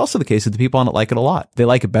 But it's also the case that the people on it like it a lot. They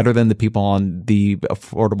like it better than the people on the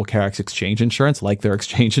Affordable Care Act's exchange insurance, like their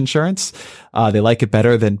exchange insurance. They like it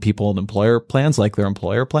better than people in employer plans, like their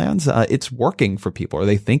employer plans. It's working for people, or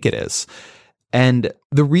they think it is. And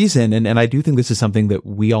the reason, and I do think this is something that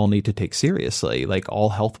we all need to take seriously, like all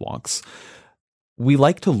health wonks, we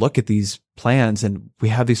like to look at these plans and we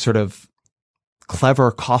have these sort of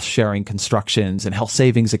clever cost sharing constructions and health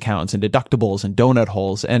savings accounts and deductibles and donut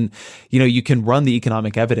holes. And, you can run the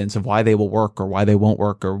economic evidence of why they will work or why they won't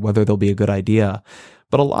work or whether they'll be a good idea.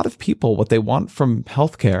 But a lot of people, what they want from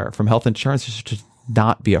healthcare, from health insurance, is to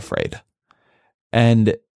not be afraid.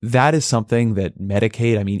 And that is something that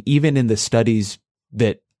Medicaid, even in the studies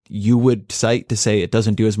that you would cite to say it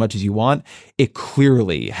doesn't do as much as you want, it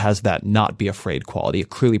clearly has that not be afraid quality. It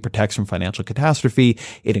clearly protects from financial catastrophe.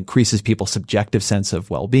 It increases people's subjective sense of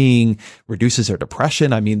well-being, reduces their depression.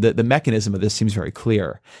 The mechanism of this seems very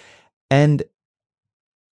clear. And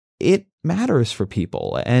it matters for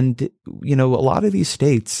people. And, a lot of these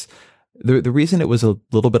states, the reason it was a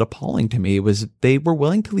little bit appalling to me was they were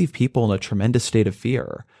willing to leave people in a tremendous state of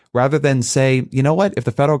fear rather than say, you know what, if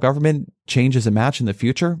the federal government changes a match in the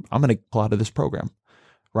future, I'm going to pull out of this program.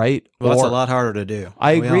 Right? Well, that's a lot harder to do.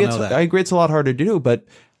 I agree it's a lot harder to do, but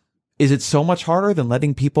is it so much harder than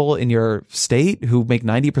letting people in your state who make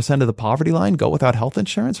 90% of the poverty line go without health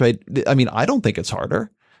insurance? Right? I don't think it's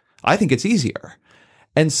harder. I think it's easier.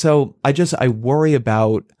 And so I worry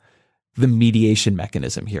about the mediation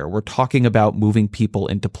mechanism here. We're talking about moving people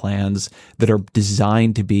into plans that are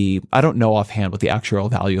designed to be, I don't know offhand what the actual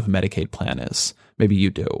value of a Medicaid plan is. Maybe you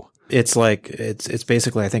do. It's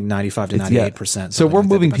basically, I think, 95 to 98%. So we're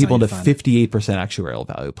moving people into 58% actuarial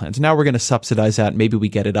value plans. Now we're going to subsidize that. Maybe we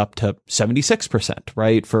get it up to 76%,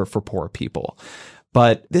 right? For poor people.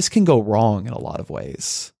 But this can go wrong in a lot of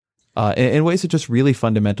ways, in ways that just really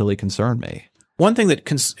fundamentally concern me. One thing that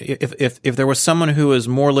if there was someone who was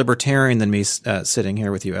more libertarian than me sitting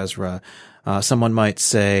here with you, Ezra, someone might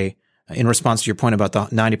say, in response to your point about the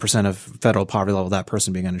 90% of federal poverty level, that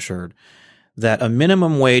person being uninsured, that a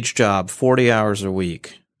minimum wage job, 40 hours a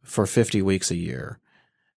week for 50 weeks a year,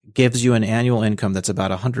 gives you an annual income that's about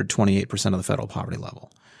 128% of the federal poverty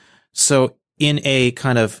level. So in a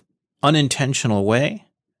kind of unintentional way,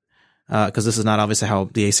 because this is not obviously how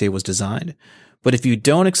the ACA was designed, but if you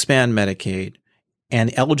don't expand Medicaid,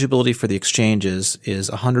 and eligibility for the exchanges is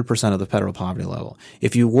 100% of the federal poverty level.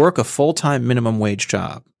 If you work a full-time minimum wage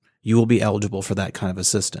job, you will be eligible for that kind of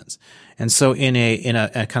assistance. And so in a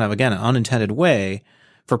kind of, again, an unintended way,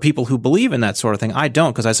 for people who believe in that sort of thing, I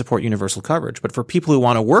don't, because I support universal coverage, but for people who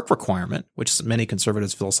want a work requirement, which many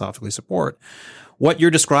conservatives philosophically support, what you're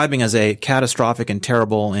describing as a catastrophic and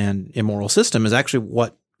terrible and immoral system is actually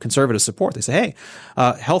what conservatives support. They say,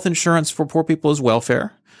 hey, health insurance for poor people is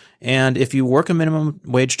welfare. And if you work a minimum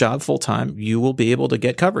wage job full time, you will be able to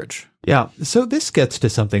get coverage. Yeah. So this gets to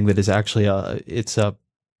something that is actually it's a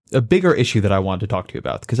bigger issue that I wanted to talk to you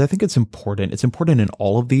about, because I think it's important. It's important in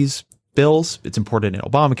all of these bills. It's important in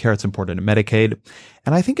Obamacare. It's important in Medicaid.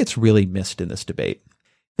 And I think it's really missed in this debate.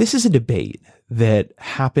 This is a debate that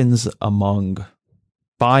happens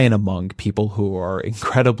by and among people who are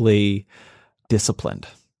incredibly disciplined.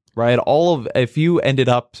 Right? If you ended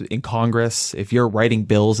up in Congress, if you're writing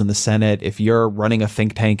bills in the Senate, if you're running a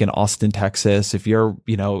think tank in Austin, Texas, if you're,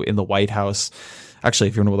 in the White House, actually,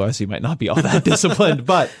 if you're in the White House, you might not be all that disciplined,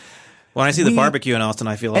 but when I see the barbecue in Austin,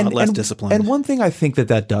 I feel a lot less disciplined. And one thing I think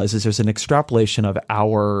that does is there's an extrapolation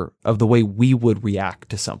of the way we would react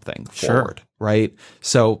to something forward, right?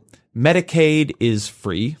 So Medicaid is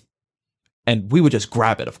free and we would just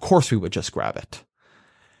grab it. Of course we would just grab it.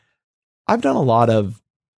 I've done a lot of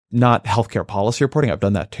not healthcare policy reporting, I've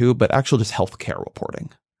done that too, but actual just healthcare reporting,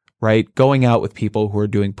 right? Going out with people who are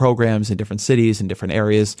doing programs in different cities and different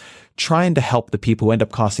areas, trying to help the people who end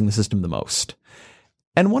up costing the system the most.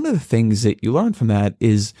 And one of the things that you learn from that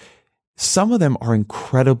is some of them are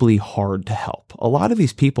incredibly hard to help. A lot of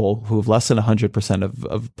these people who have less than 100%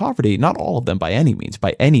 of poverty, not all of them by any means,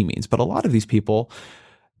 but a lot of these people,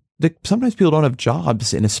 sometimes people don't have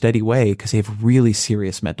jobs in a steady way because they have really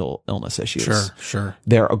serious mental illness issues. Sure.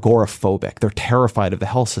 They're agoraphobic. They're terrified of the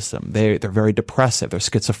health system. They're very depressive. They're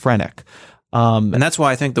schizophrenic. And that's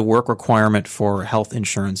why I think the work requirement for health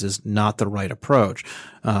insurance is not the right approach.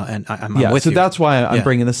 And I'm with you. So that's why I'm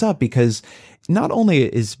bringing this up, because not only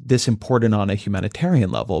is this important on a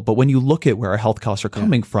humanitarian level, but when you look at where our health costs are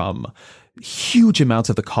coming from, huge amounts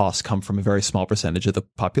of the costs come from a very small percentage of the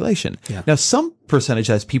population. Yeah. Now, some percentage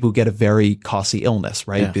has people who get a very costly illness,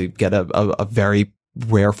 right? Yeah. They get a very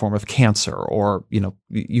rare form of cancer, or,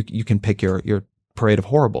 you can pick your parade of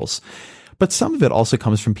horribles. But some of it also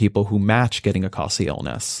comes from people who match getting a costly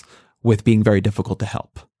illness with being very difficult to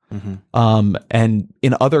help. Mm-hmm. And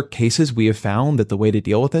in other cases, we have found that the way to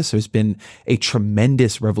deal with this, there's been a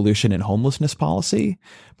tremendous revolution in homelessness policy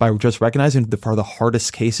by just recognizing that for the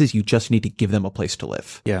hardest cases, you just need to give them a place to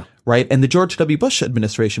live. Yeah. Right. And the George W. Bush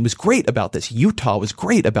administration was great about this. Utah was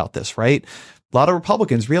great about this, right? A lot of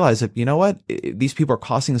Republicans realize that, you know what, these people are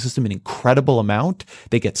costing the system an incredible amount.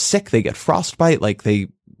 They get sick, they get frostbite,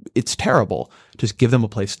 it's terrible. Just give them a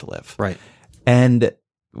place to live. Right. And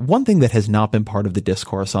one thing that has not been part of the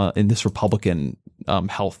discourse in this Republican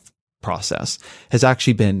health process has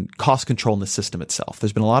actually been cost control in the system itself.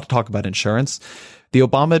 There's been a lot of talk about insurance. The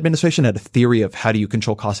Obama administration had a theory of how do you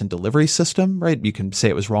control cost in delivery system, right? You can say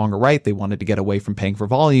it was wrong or right. They wanted to get away from paying for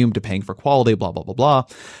volume to paying for quality, blah, blah, blah,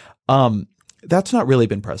 blah. That's not really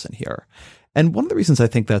been present here. And one of the reasons I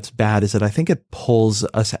think that's bad is that I think it pulls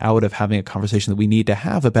us out of having a conversation that we need to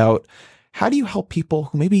have about how do you help people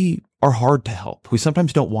who maybe are hard to help, who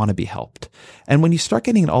sometimes don't want to be helped. And when you start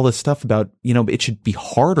getting all this stuff about, it should be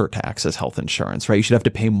harder to access health insurance, right? You should have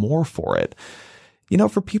to pay more for it.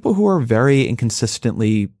 For people who are very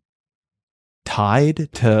inconsistently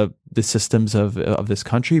tied to the systems of this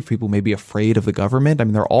country, for people who may be afraid of the government,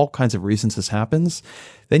 there are all kinds of reasons this happens.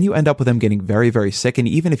 Then you end up with them getting very, very sick. And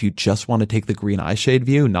even if you just want to take the green eye shade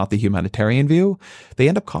view, not the humanitarian view, they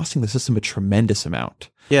end up costing the system a tremendous amount.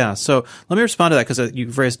 Yeah. So let me respond to that, because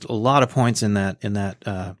you've raised a lot of points in that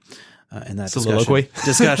soliloquy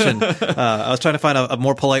discussion. I was trying to find a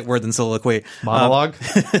more polite word than soliloquy. Monologue.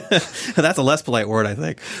 That's a less polite word, I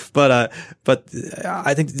think. But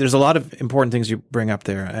I think there's a lot of important things you bring up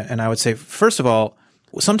there. And I would say, first of all,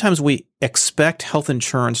 sometimes we expect health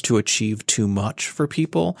insurance to achieve too much for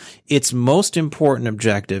people. Its most important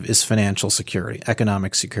objective is financial security,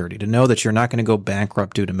 economic security, to know that you're not going to go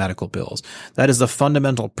bankrupt due to medical bills. That is the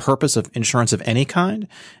fundamental purpose of insurance of any kind,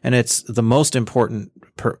 and it's the most important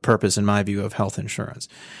purpose, in my view, of health insurance.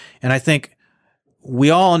 And I think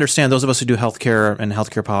we all understand, those of us who do healthcare and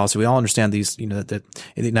healthcare policy, we all understand these, that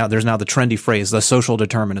now there's now the trendy phrase, the social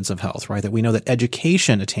determinants of health, right? That we know that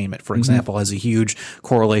education attainment, for example, has a huge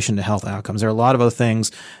correlation to health outcomes. There are a lot of other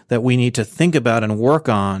things that we need to think about and work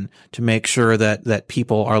on to make sure that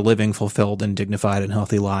people are living fulfilled and dignified and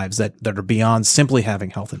healthy lives that are beyond simply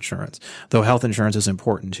having health insurance, though health insurance is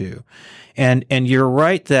important too. And you're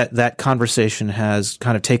right that conversation has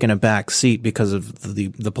kind of taken a back seat because of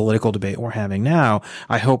the political debate we're having now.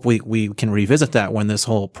 I hope we can revisit that when this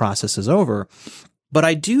whole process is over. But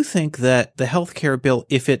I do think that the healthcare bill,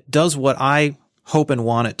 if it does what I hope and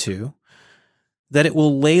want it to, that it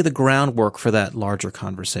will lay the groundwork for that larger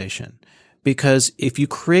conversation. Because if you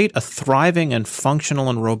create a thriving and functional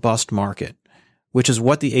and robust market, which is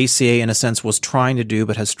what the ACA, in a sense, was trying to do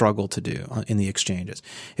but has struggled to do in the exchanges.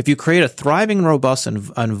 If you create a thriving, robust, and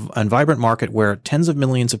vibrant market where tens of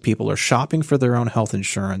millions of people are shopping for their own health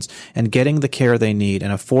insurance and getting the care they need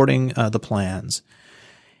and affording the plans,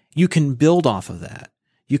 you can build off of that.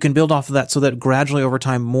 You can build off of that so that gradually over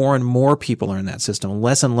time, more and more people are in that system.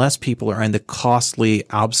 Less and less people are in the costly,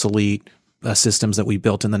 obsolete systems that we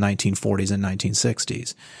built in the 1940s and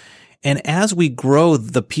 1960s. And as we grow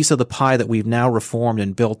the piece of the pie that we've now reformed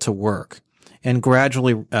and built to work, and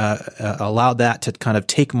gradually allow that to kind of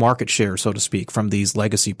take market share, so to speak, from these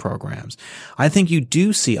legacy programs, I think you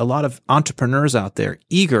do see a lot of entrepreneurs out there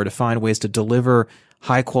eager to find ways to deliver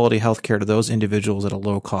high-quality healthcare to those individuals at a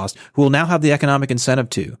low cost who will now have the economic incentive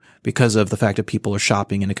to, because of the fact that people are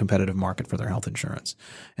shopping in a competitive market for their health insurance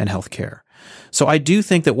and healthcare. So I do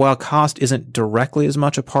think that while cost isn't directly as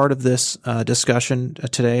much a part of this discussion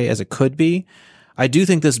today as it could be, I do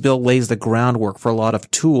think this bill lays the groundwork for a lot of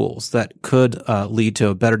tools that could lead to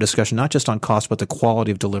a better discussion, not just on cost, but the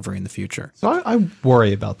quality of delivery in the future. So I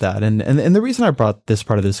worry about that. And the reason I brought this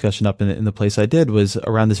part of the discussion up in the place I did was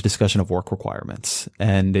around this discussion of work requirements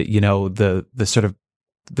and, the sort of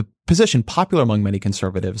the position popular among many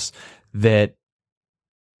conservatives that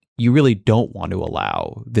you really don't want to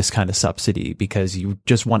allow this kind of subsidy because you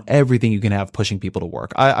just want everything you can have pushing people to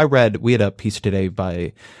work. We had a piece today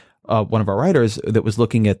by one of our writers that was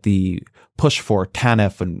looking at the push for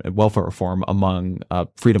TANF and welfare reform among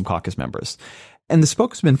Freedom Caucus members. And the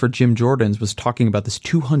spokesman for Jim Jordan's was talking about this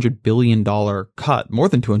 $200 billion cut, more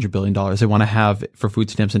than $200 billion they want to have for food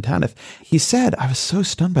stamps and TANF. He said, I was so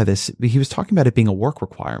stunned by this. He was talking about it being a work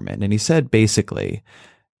requirement. And he said, basically,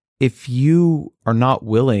 if you are not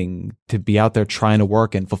willing to be out there trying to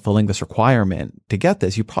work and fulfilling this requirement to get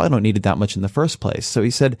this, you probably don't need it that much in the first place. So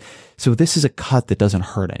he said, so this is a cut that doesn't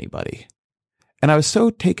hurt anybody. And I was so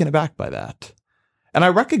taken aback by that. And I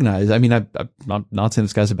recognize, I mean, I'm not saying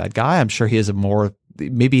this guy's a bad guy. I'm sure he has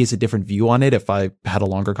maybe he has a different view on it if I had a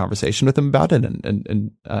longer conversation with him about it.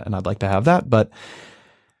 And I'd like to have that. But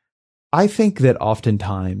I think that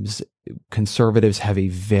oftentimes conservatives have a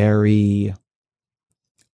very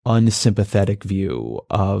unsympathetic view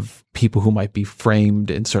of people who might be framed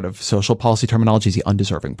in sort of social policy terminology as the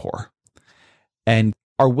undeserving poor, and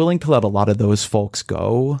are willing to let a lot of those folks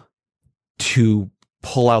go to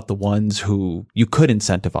pull out the ones who you could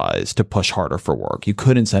incentivize to push harder for work. You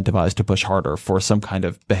could incentivize to push harder for some kind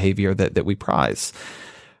of behavior that we prize.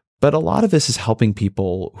 But a lot of this is helping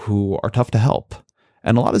people who are tough to help.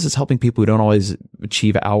 And a lot of this is helping people who don't always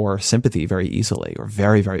achieve our sympathy very easily, or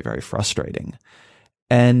very, very, very frustrating.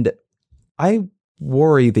 And I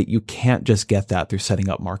worry that you can't just get that through setting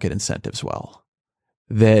up market incentives well.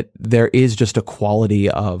 That there is just a quality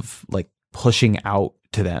of like pushing out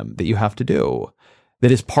to them that you have to do. That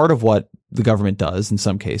is part of what the government does in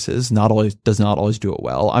some cases, does not always do it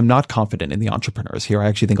well. I'm not confident in the entrepreneurs here. I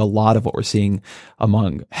actually think a lot of what we're seeing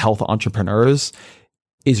among health entrepreneurs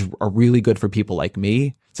are really good for people like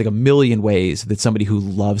me. It's like a million ways that somebody who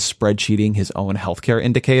loves spreadsheeting his own healthcare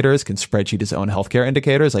indicators can spreadsheet his own healthcare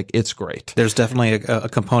indicators. Like, it's great. There's definitely a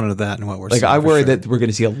component of that in what we're seeing. Like, I worry that we're going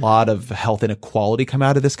to see a lot of health inequality come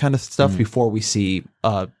out of this kind of stuff before we see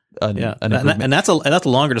an and that's a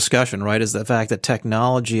longer discussion, right? Is the fact that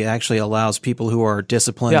technology actually allows people who are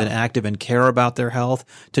disciplined and active and care about their health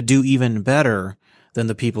to do even better than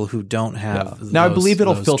the people who don't have. Now, I believe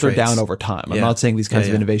it'll filter traits down over time. I'm not saying these kinds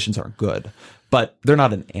of innovations aren't good, but they're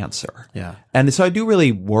not an answer. Yeah. And so I do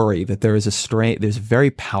really worry that there's a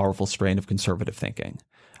very powerful strain of conservative thinking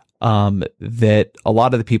that a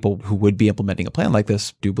lot of the people who would be implementing a plan like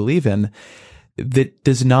this do believe in, that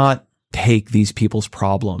does not take these people's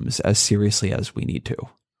problems as seriously as we need to.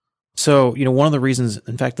 So, one of the reasons,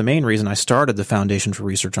 in fact, the main reason I started the Foundation for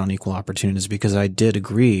Research on Equal Opportunity is because I do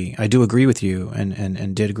agree with you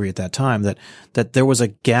and did agree at that time that there was a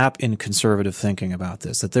gap in conservative thinking about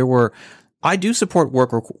this, I do support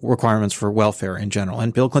work requirements for welfare in general,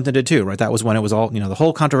 and Bill Clinton did too, right? That was when it was all, the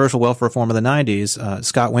whole controversial welfare reform of the 90s.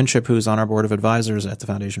 Scott Winship, who's on our board of advisors at the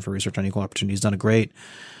Foundation for Research on Equal Opportunity, has done a great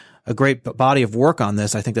body of work on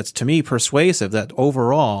this. I think that's, to me, persuasive that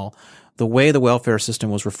overall, the way the welfare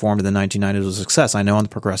system was reformed in the 1990s was a success. I know on the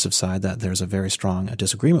progressive side that there's a very strong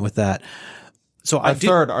disagreement with that. So our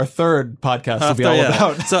third podcast will be all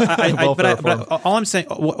about. So but all I'm saying,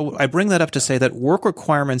 I bring that up to say that work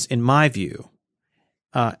requirements, in my view,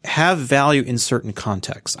 have value in certain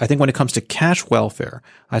contexts. I think when it comes to cash welfare,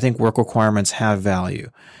 I think work requirements have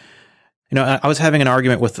value. I was having an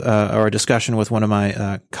argument or a discussion with one of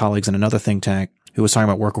my colleagues in another think tank who was talking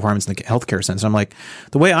about work requirements in the healthcare sense. And I'm like,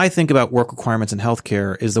 the way I think about work requirements in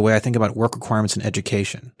healthcare is the way I think about work requirements in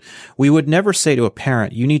education. We would never say to a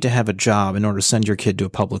parent, you need to have a job in order to send your kid to a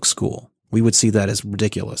public school. We would see that as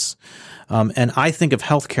ridiculous. And I think of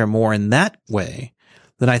healthcare more in that way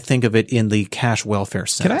than I think of it in the cash welfare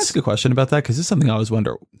sense. Can I ask a question about that? Because this is something I always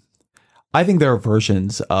wonder. I think there are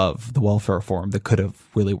versions of the welfare reform that could have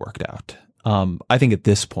really worked out. I think at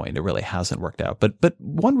this point it really hasn't worked out. But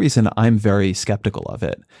one reason I'm very skeptical of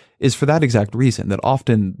it is for that exact reason, that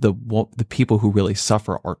often the people who really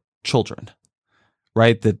suffer are children,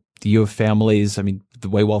 right? That you have families. I mean, the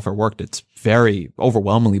way welfare worked, it's very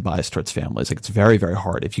overwhelmingly biased towards families. Like, it's very, very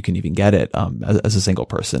hard if you can even get it as a single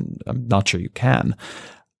person. I'm not sure you can.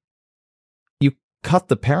 You cut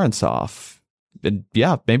the parents off. And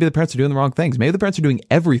maybe the parents are doing the wrong things. Maybe the parents are doing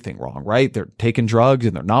everything wrong, right? They're taking drugs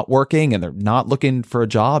and they're not working and they're not looking for a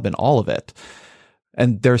job and all of it.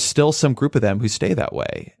 And there's still some group of them who stay that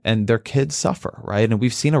way and their kids suffer, right? And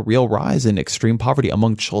we've seen a real rise in extreme poverty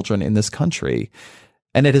among children in this country.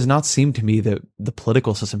 And it has not seemed to me that the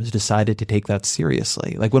political system has decided to take that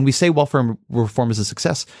seriously. Like, when we say welfare reform is a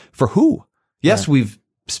success, for who? Yes, we've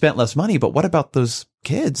spent less money, but what about those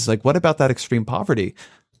kids? Like, what about that extreme poverty?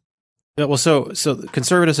 Well, so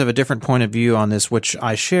conservatives have a different point of view on this, which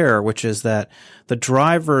I share, which is that the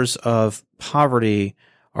drivers of poverty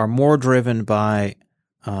are more driven by,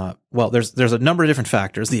 there's a number of different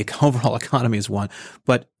factors. The overall economy is one,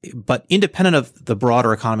 but independent of the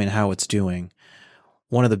broader economy and how it's doing,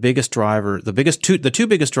 one of the two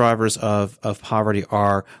biggest drivers of poverty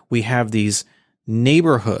are, we have these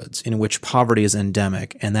neighborhoods in which poverty is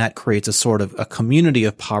endemic, and that creates a sort of a community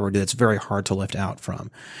of poverty that's very hard to lift out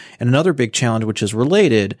from. And another big challenge, which is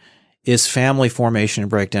related, is family formation and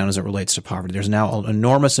breakdown as it relates to poverty. There's now an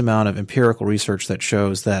enormous amount of empirical research that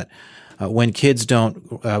shows that when kids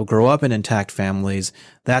don't grow up in intact families,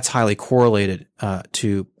 that's highly correlated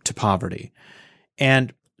to poverty.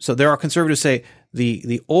 And so there are conservatives who say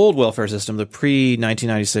the old welfare system, the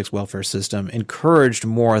pre-1996 welfare system, encouraged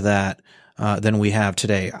more of that than we have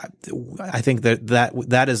today. I think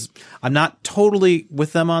that is, I'm not totally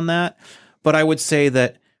with them on that, but I would say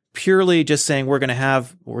that purely just saying we're going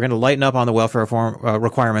to lighten up on the welfare reform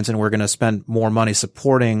requirements and we're going to spend more money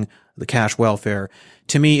supporting the cash welfare,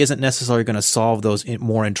 to me, isn't necessarily going to solve those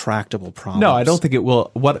more intractable problems. No, I don't think it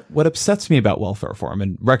will. What upsets me about welfare reform,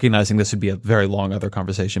 and recognizing this would be a very long other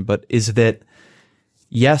conversation, but is that,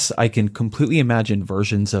 yes, I can completely imagine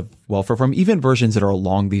versions of welfare reform, even versions that are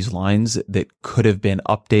along these lines that could have been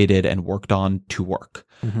updated and worked on to work.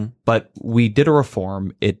 Mm-hmm. But we did a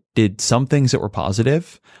reform. It did some things that were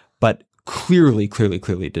positive, but clearly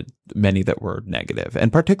did many that were negative.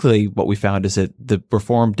 And particularly what we found is that the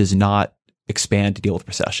reform does not expand to deal with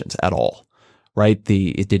recessions at all. Right?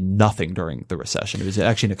 It did nothing during the recession. It was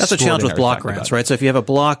actually an That's a challenge with block grants, right? So if you have a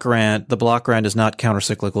block grant, the block grant is not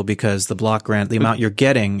countercyclical because the block grant, the amount you're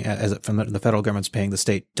getting from the federal government's paying the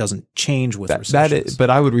state doesn't change with recessions.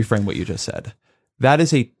 But I would reframe what you just said. That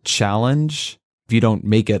is a challenge if you don't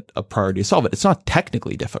make it a priority to solve it. It's not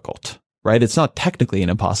technically difficult, right? It's not technically an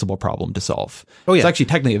impossible problem to solve. Oh, yeah. It's actually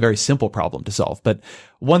technically a very simple problem to solve. But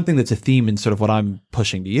one thing that's a theme in sort of what I'm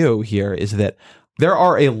pushing to you here is that there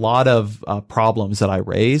are a lot of problems that I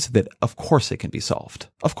raise that, of course, they can be solved.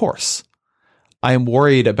 Of course. I am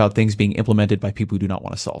worried about things being implemented by people who do not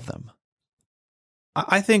want to solve them.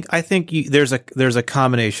 I think there's a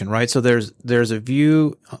combination, right? So there's a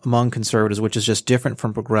view among conservatives which is just different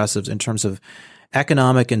from progressives in terms of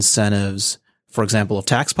economic incentives, for example, of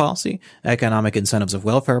tax policy, economic incentives of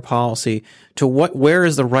welfare policy, to where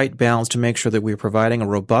is the right balance to make sure that we're providing a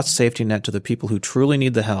robust safety net to the people who truly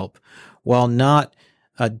need the help, while not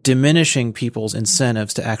diminishing people's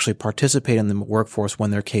incentives to actually participate in the workforce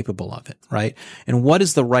when they're capable of it, right? And what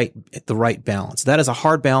is the right balance? That is a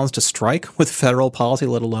hard balance to strike with federal policy,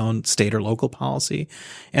 let alone state or local policy.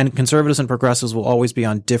 And conservatives and progressives will always be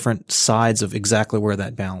on different sides of exactly where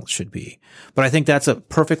that balance should be. But I think that's a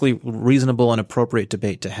perfectly reasonable and appropriate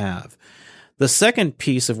debate to have. The second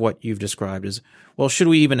piece of what you've described is, well, should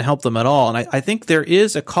we even help them at all? And I think there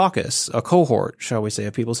is a cohort, shall we say,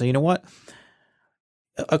 of people say, you know what?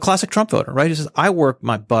 A classic Trump voter, right? He says, I work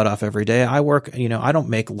my butt off every day. I don't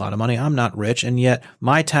make a lot of money. I'm not rich. And yet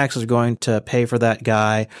my taxes are going to pay for that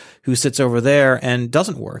guy who sits over there and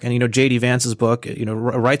doesn't work. And, J.D. Vance's book,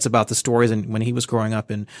 writes about the stories and when he was growing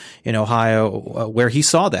up in Ohio, where he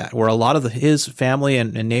saw that, where a lot of his family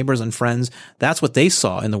and neighbors and friends, that's what they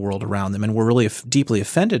saw in the world around them and were really deeply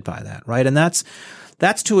offended by that, right? And that's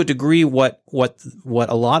to a degree what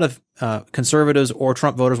a lot of conservatives or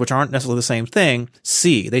Trump voters, which aren't necessarily the same thing,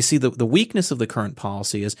 see. They see the weakness of the current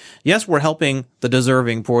policy is, yes, we're helping the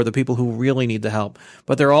deserving poor, the people who really need the help,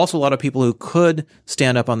 but there are also a lot of people who could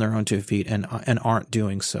stand up on their own 2 feet and aren't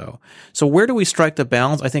doing so. So where do we strike the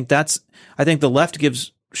balance? I think the left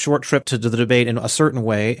gives short shrift to the debate in a certain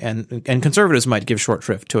way, and conservatives might give short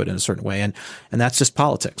shrift to it in a certain way, and that's just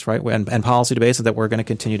politics, right? And policy debates that we're going to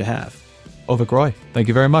continue to have. Avik Roy, thank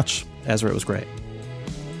you very much. Ezra, it was great.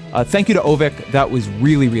 Thank you to Avik. That was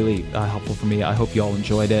really, really helpful for me. I hope you all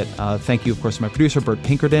enjoyed it. Thank you, of course, to my producer, Bert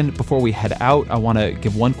Pinkerton. Before we head out, I want to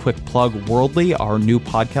give one quick plug. Worldly, our new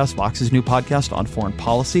podcast, Vox's new podcast on foreign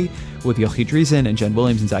policy with Yochi Driesen and Jen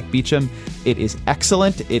Williams and Zach Beecham. It is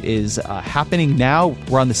excellent. It is happening now.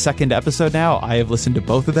 We're on the second episode now. I have listened to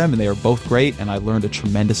both of them, and they are both great, and I learned a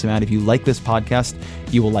tremendous amount. If you like this podcast,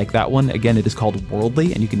 you will like that one. Again, it is called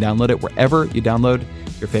Worldly, and you can download it wherever you download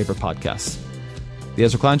your favorite podcasts. The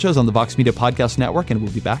Ezra Klein Show is on the Vox Media Podcast Network, and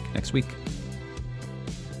we'll be back next week.